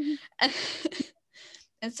 Valkyrie.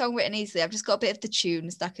 And Song Written Easily, I've just got a bit of the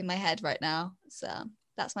tune stuck in my head right now. So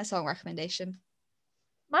that's my song recommendation.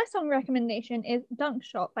 My song recommendation is Dunk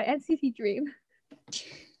Shot by NCT Dream.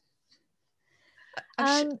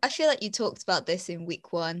 I feel like you talked about this in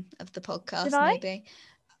week 1 of the podcast, did I? Maybe.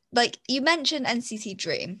 Like, you mentioned NCT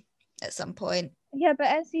Dream at some point. Yeah, but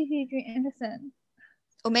NCT Dream, listen.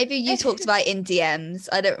 Or maybe you talked about it in DMs.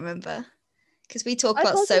 I don't remember. Because we talk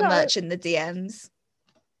about so much in the DMs.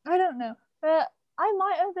 I don't know. But I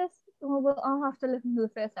might have this. Well, I'll have to listen to the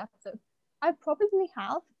first episode. I probably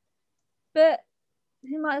have. But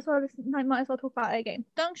you might as well talk about it again.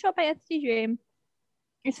 Dunk Shot by NCT Dream.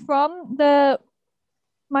 It's from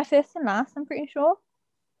My First and Last, I'm pretty sure.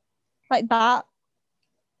 Like that.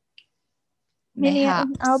 Mini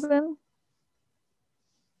album.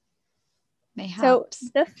 Mayhaps. So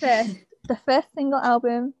the first single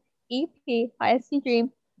album, EP by NCT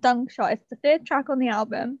Dream, Dunk Shot. It's the 3rd track on the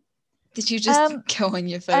album. Did you just go on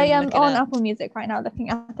your phone? I am on Apple Music right now looking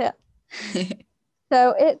at it.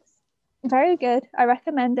 So it's very good. I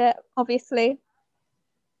recommend it, obviously.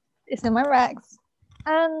 It's in my Rex.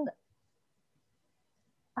 And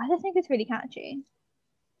I just think it's really catchy.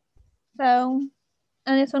 So,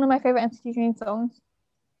 and it's one of my favorite NCT Dream songs.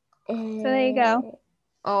 So there you go.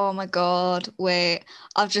 Oh my god! Wait,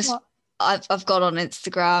 I've gone on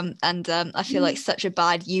Instagram and I feel like such a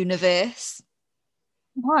bad universe.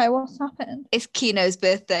 Why? What's happened? It's Kino's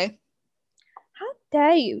birthday. How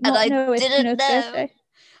dare you not know it's Kino's birthday?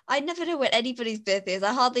 I never know when anybody's birthday is.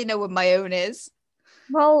 I hardly know when my own is.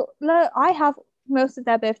 Well, look, I have most of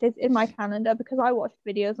their birthdays in my calendar because I watched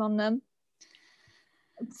videos on them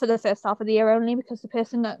for the first half of the year only because the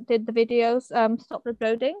person that did the videos stopped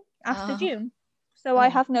uploading after June. So I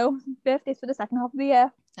have no birthdays for the second half of the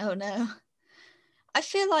year. Oh no. I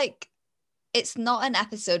feel like it's not an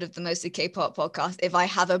episode of the Mostly K-Pop podcast if I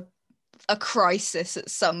have a crisis at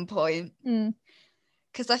some point.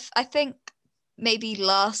 Because I think maybe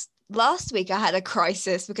last week I had a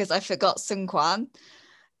crisis because I forgot Seungkwan.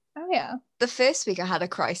 Oh yeah. The first week I had a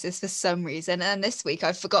crisis for some reason, and this week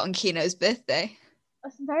I've forgotten Kino's birthday.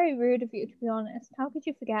 That's very rude of you, to be honest. How could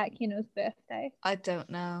you forget Kino's birthday? I don't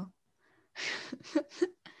know.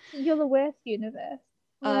 You're the worst universe.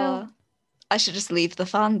 I should just leave the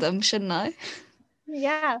fandom, shouldn't I?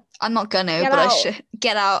 Yeah. I'm not gonna, but I should.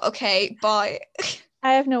 Get out. Okay, bye.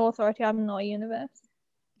 I have no authority. I'm not a universe.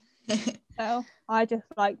 So I just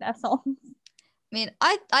like their songs. I mean,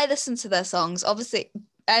 I listen to their songs. Obviously,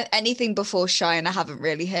 anything before Shine I haven't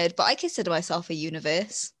really heard, but I consider myself a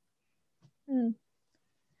universe.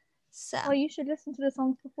 So, well, you should listen to the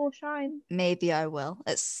songs before Shine. Maybe I will.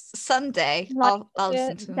 It's someday. I'll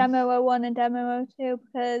listen to them. Demo 01 and Demo 02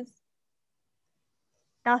 because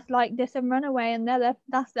that's like This and Runaway, and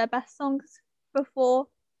that's their best songs before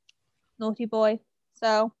Naughty Boy.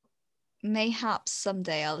 So mayhaps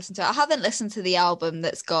someday I'll listen to it. I haven't listened to the album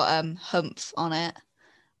that's got Humph on it.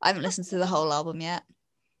 I haven't listened to the whole album yet.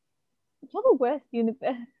 You're the worst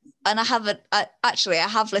universe. And I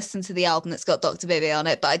have listened to the album that's got Dr. Baby on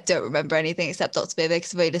it, but I don't remember anything except Dr. Baby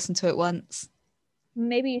because I've only listened to it once.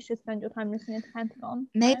 Maybe you should spend your time listening to Pentagon.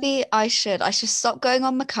 Maybe I should stop going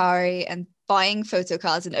on Macari and buying photo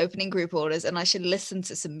cards and opening group orders, and I should listen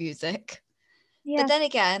to some music. Yeah. But then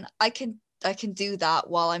again, I can do that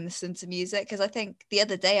while I'm listening to music, because I think the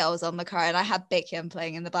other day I was on Macari and I had Big Yum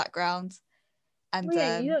playing in the background. And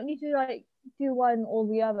you don't need to like do one or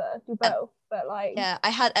the other, do both. But like, yeah, I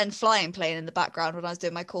had N Flying playing in the background when I was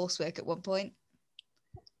doing my coursework at one point.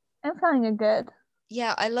 N Flying are good.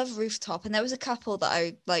 Yeah, I love Rooftop, and there was a couple that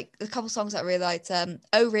I like. A couple songs that I really liked.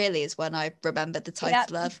 Oh Really is one I remembered the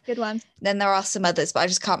title of. Good one. Then there are some others, but I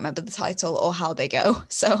just can't remember the title or how they go,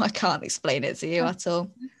 so I can't explain it to you at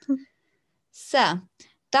all. So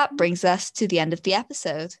that brings us to the end of the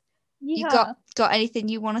episode. Yeah. You got anything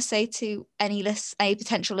you want to say to any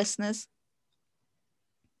potential listeners?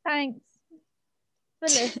 Thanks for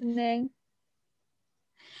listening.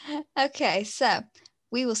 Okay, so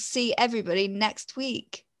we will see everybody next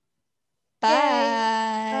week. Bye. Yay.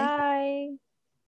 Bye.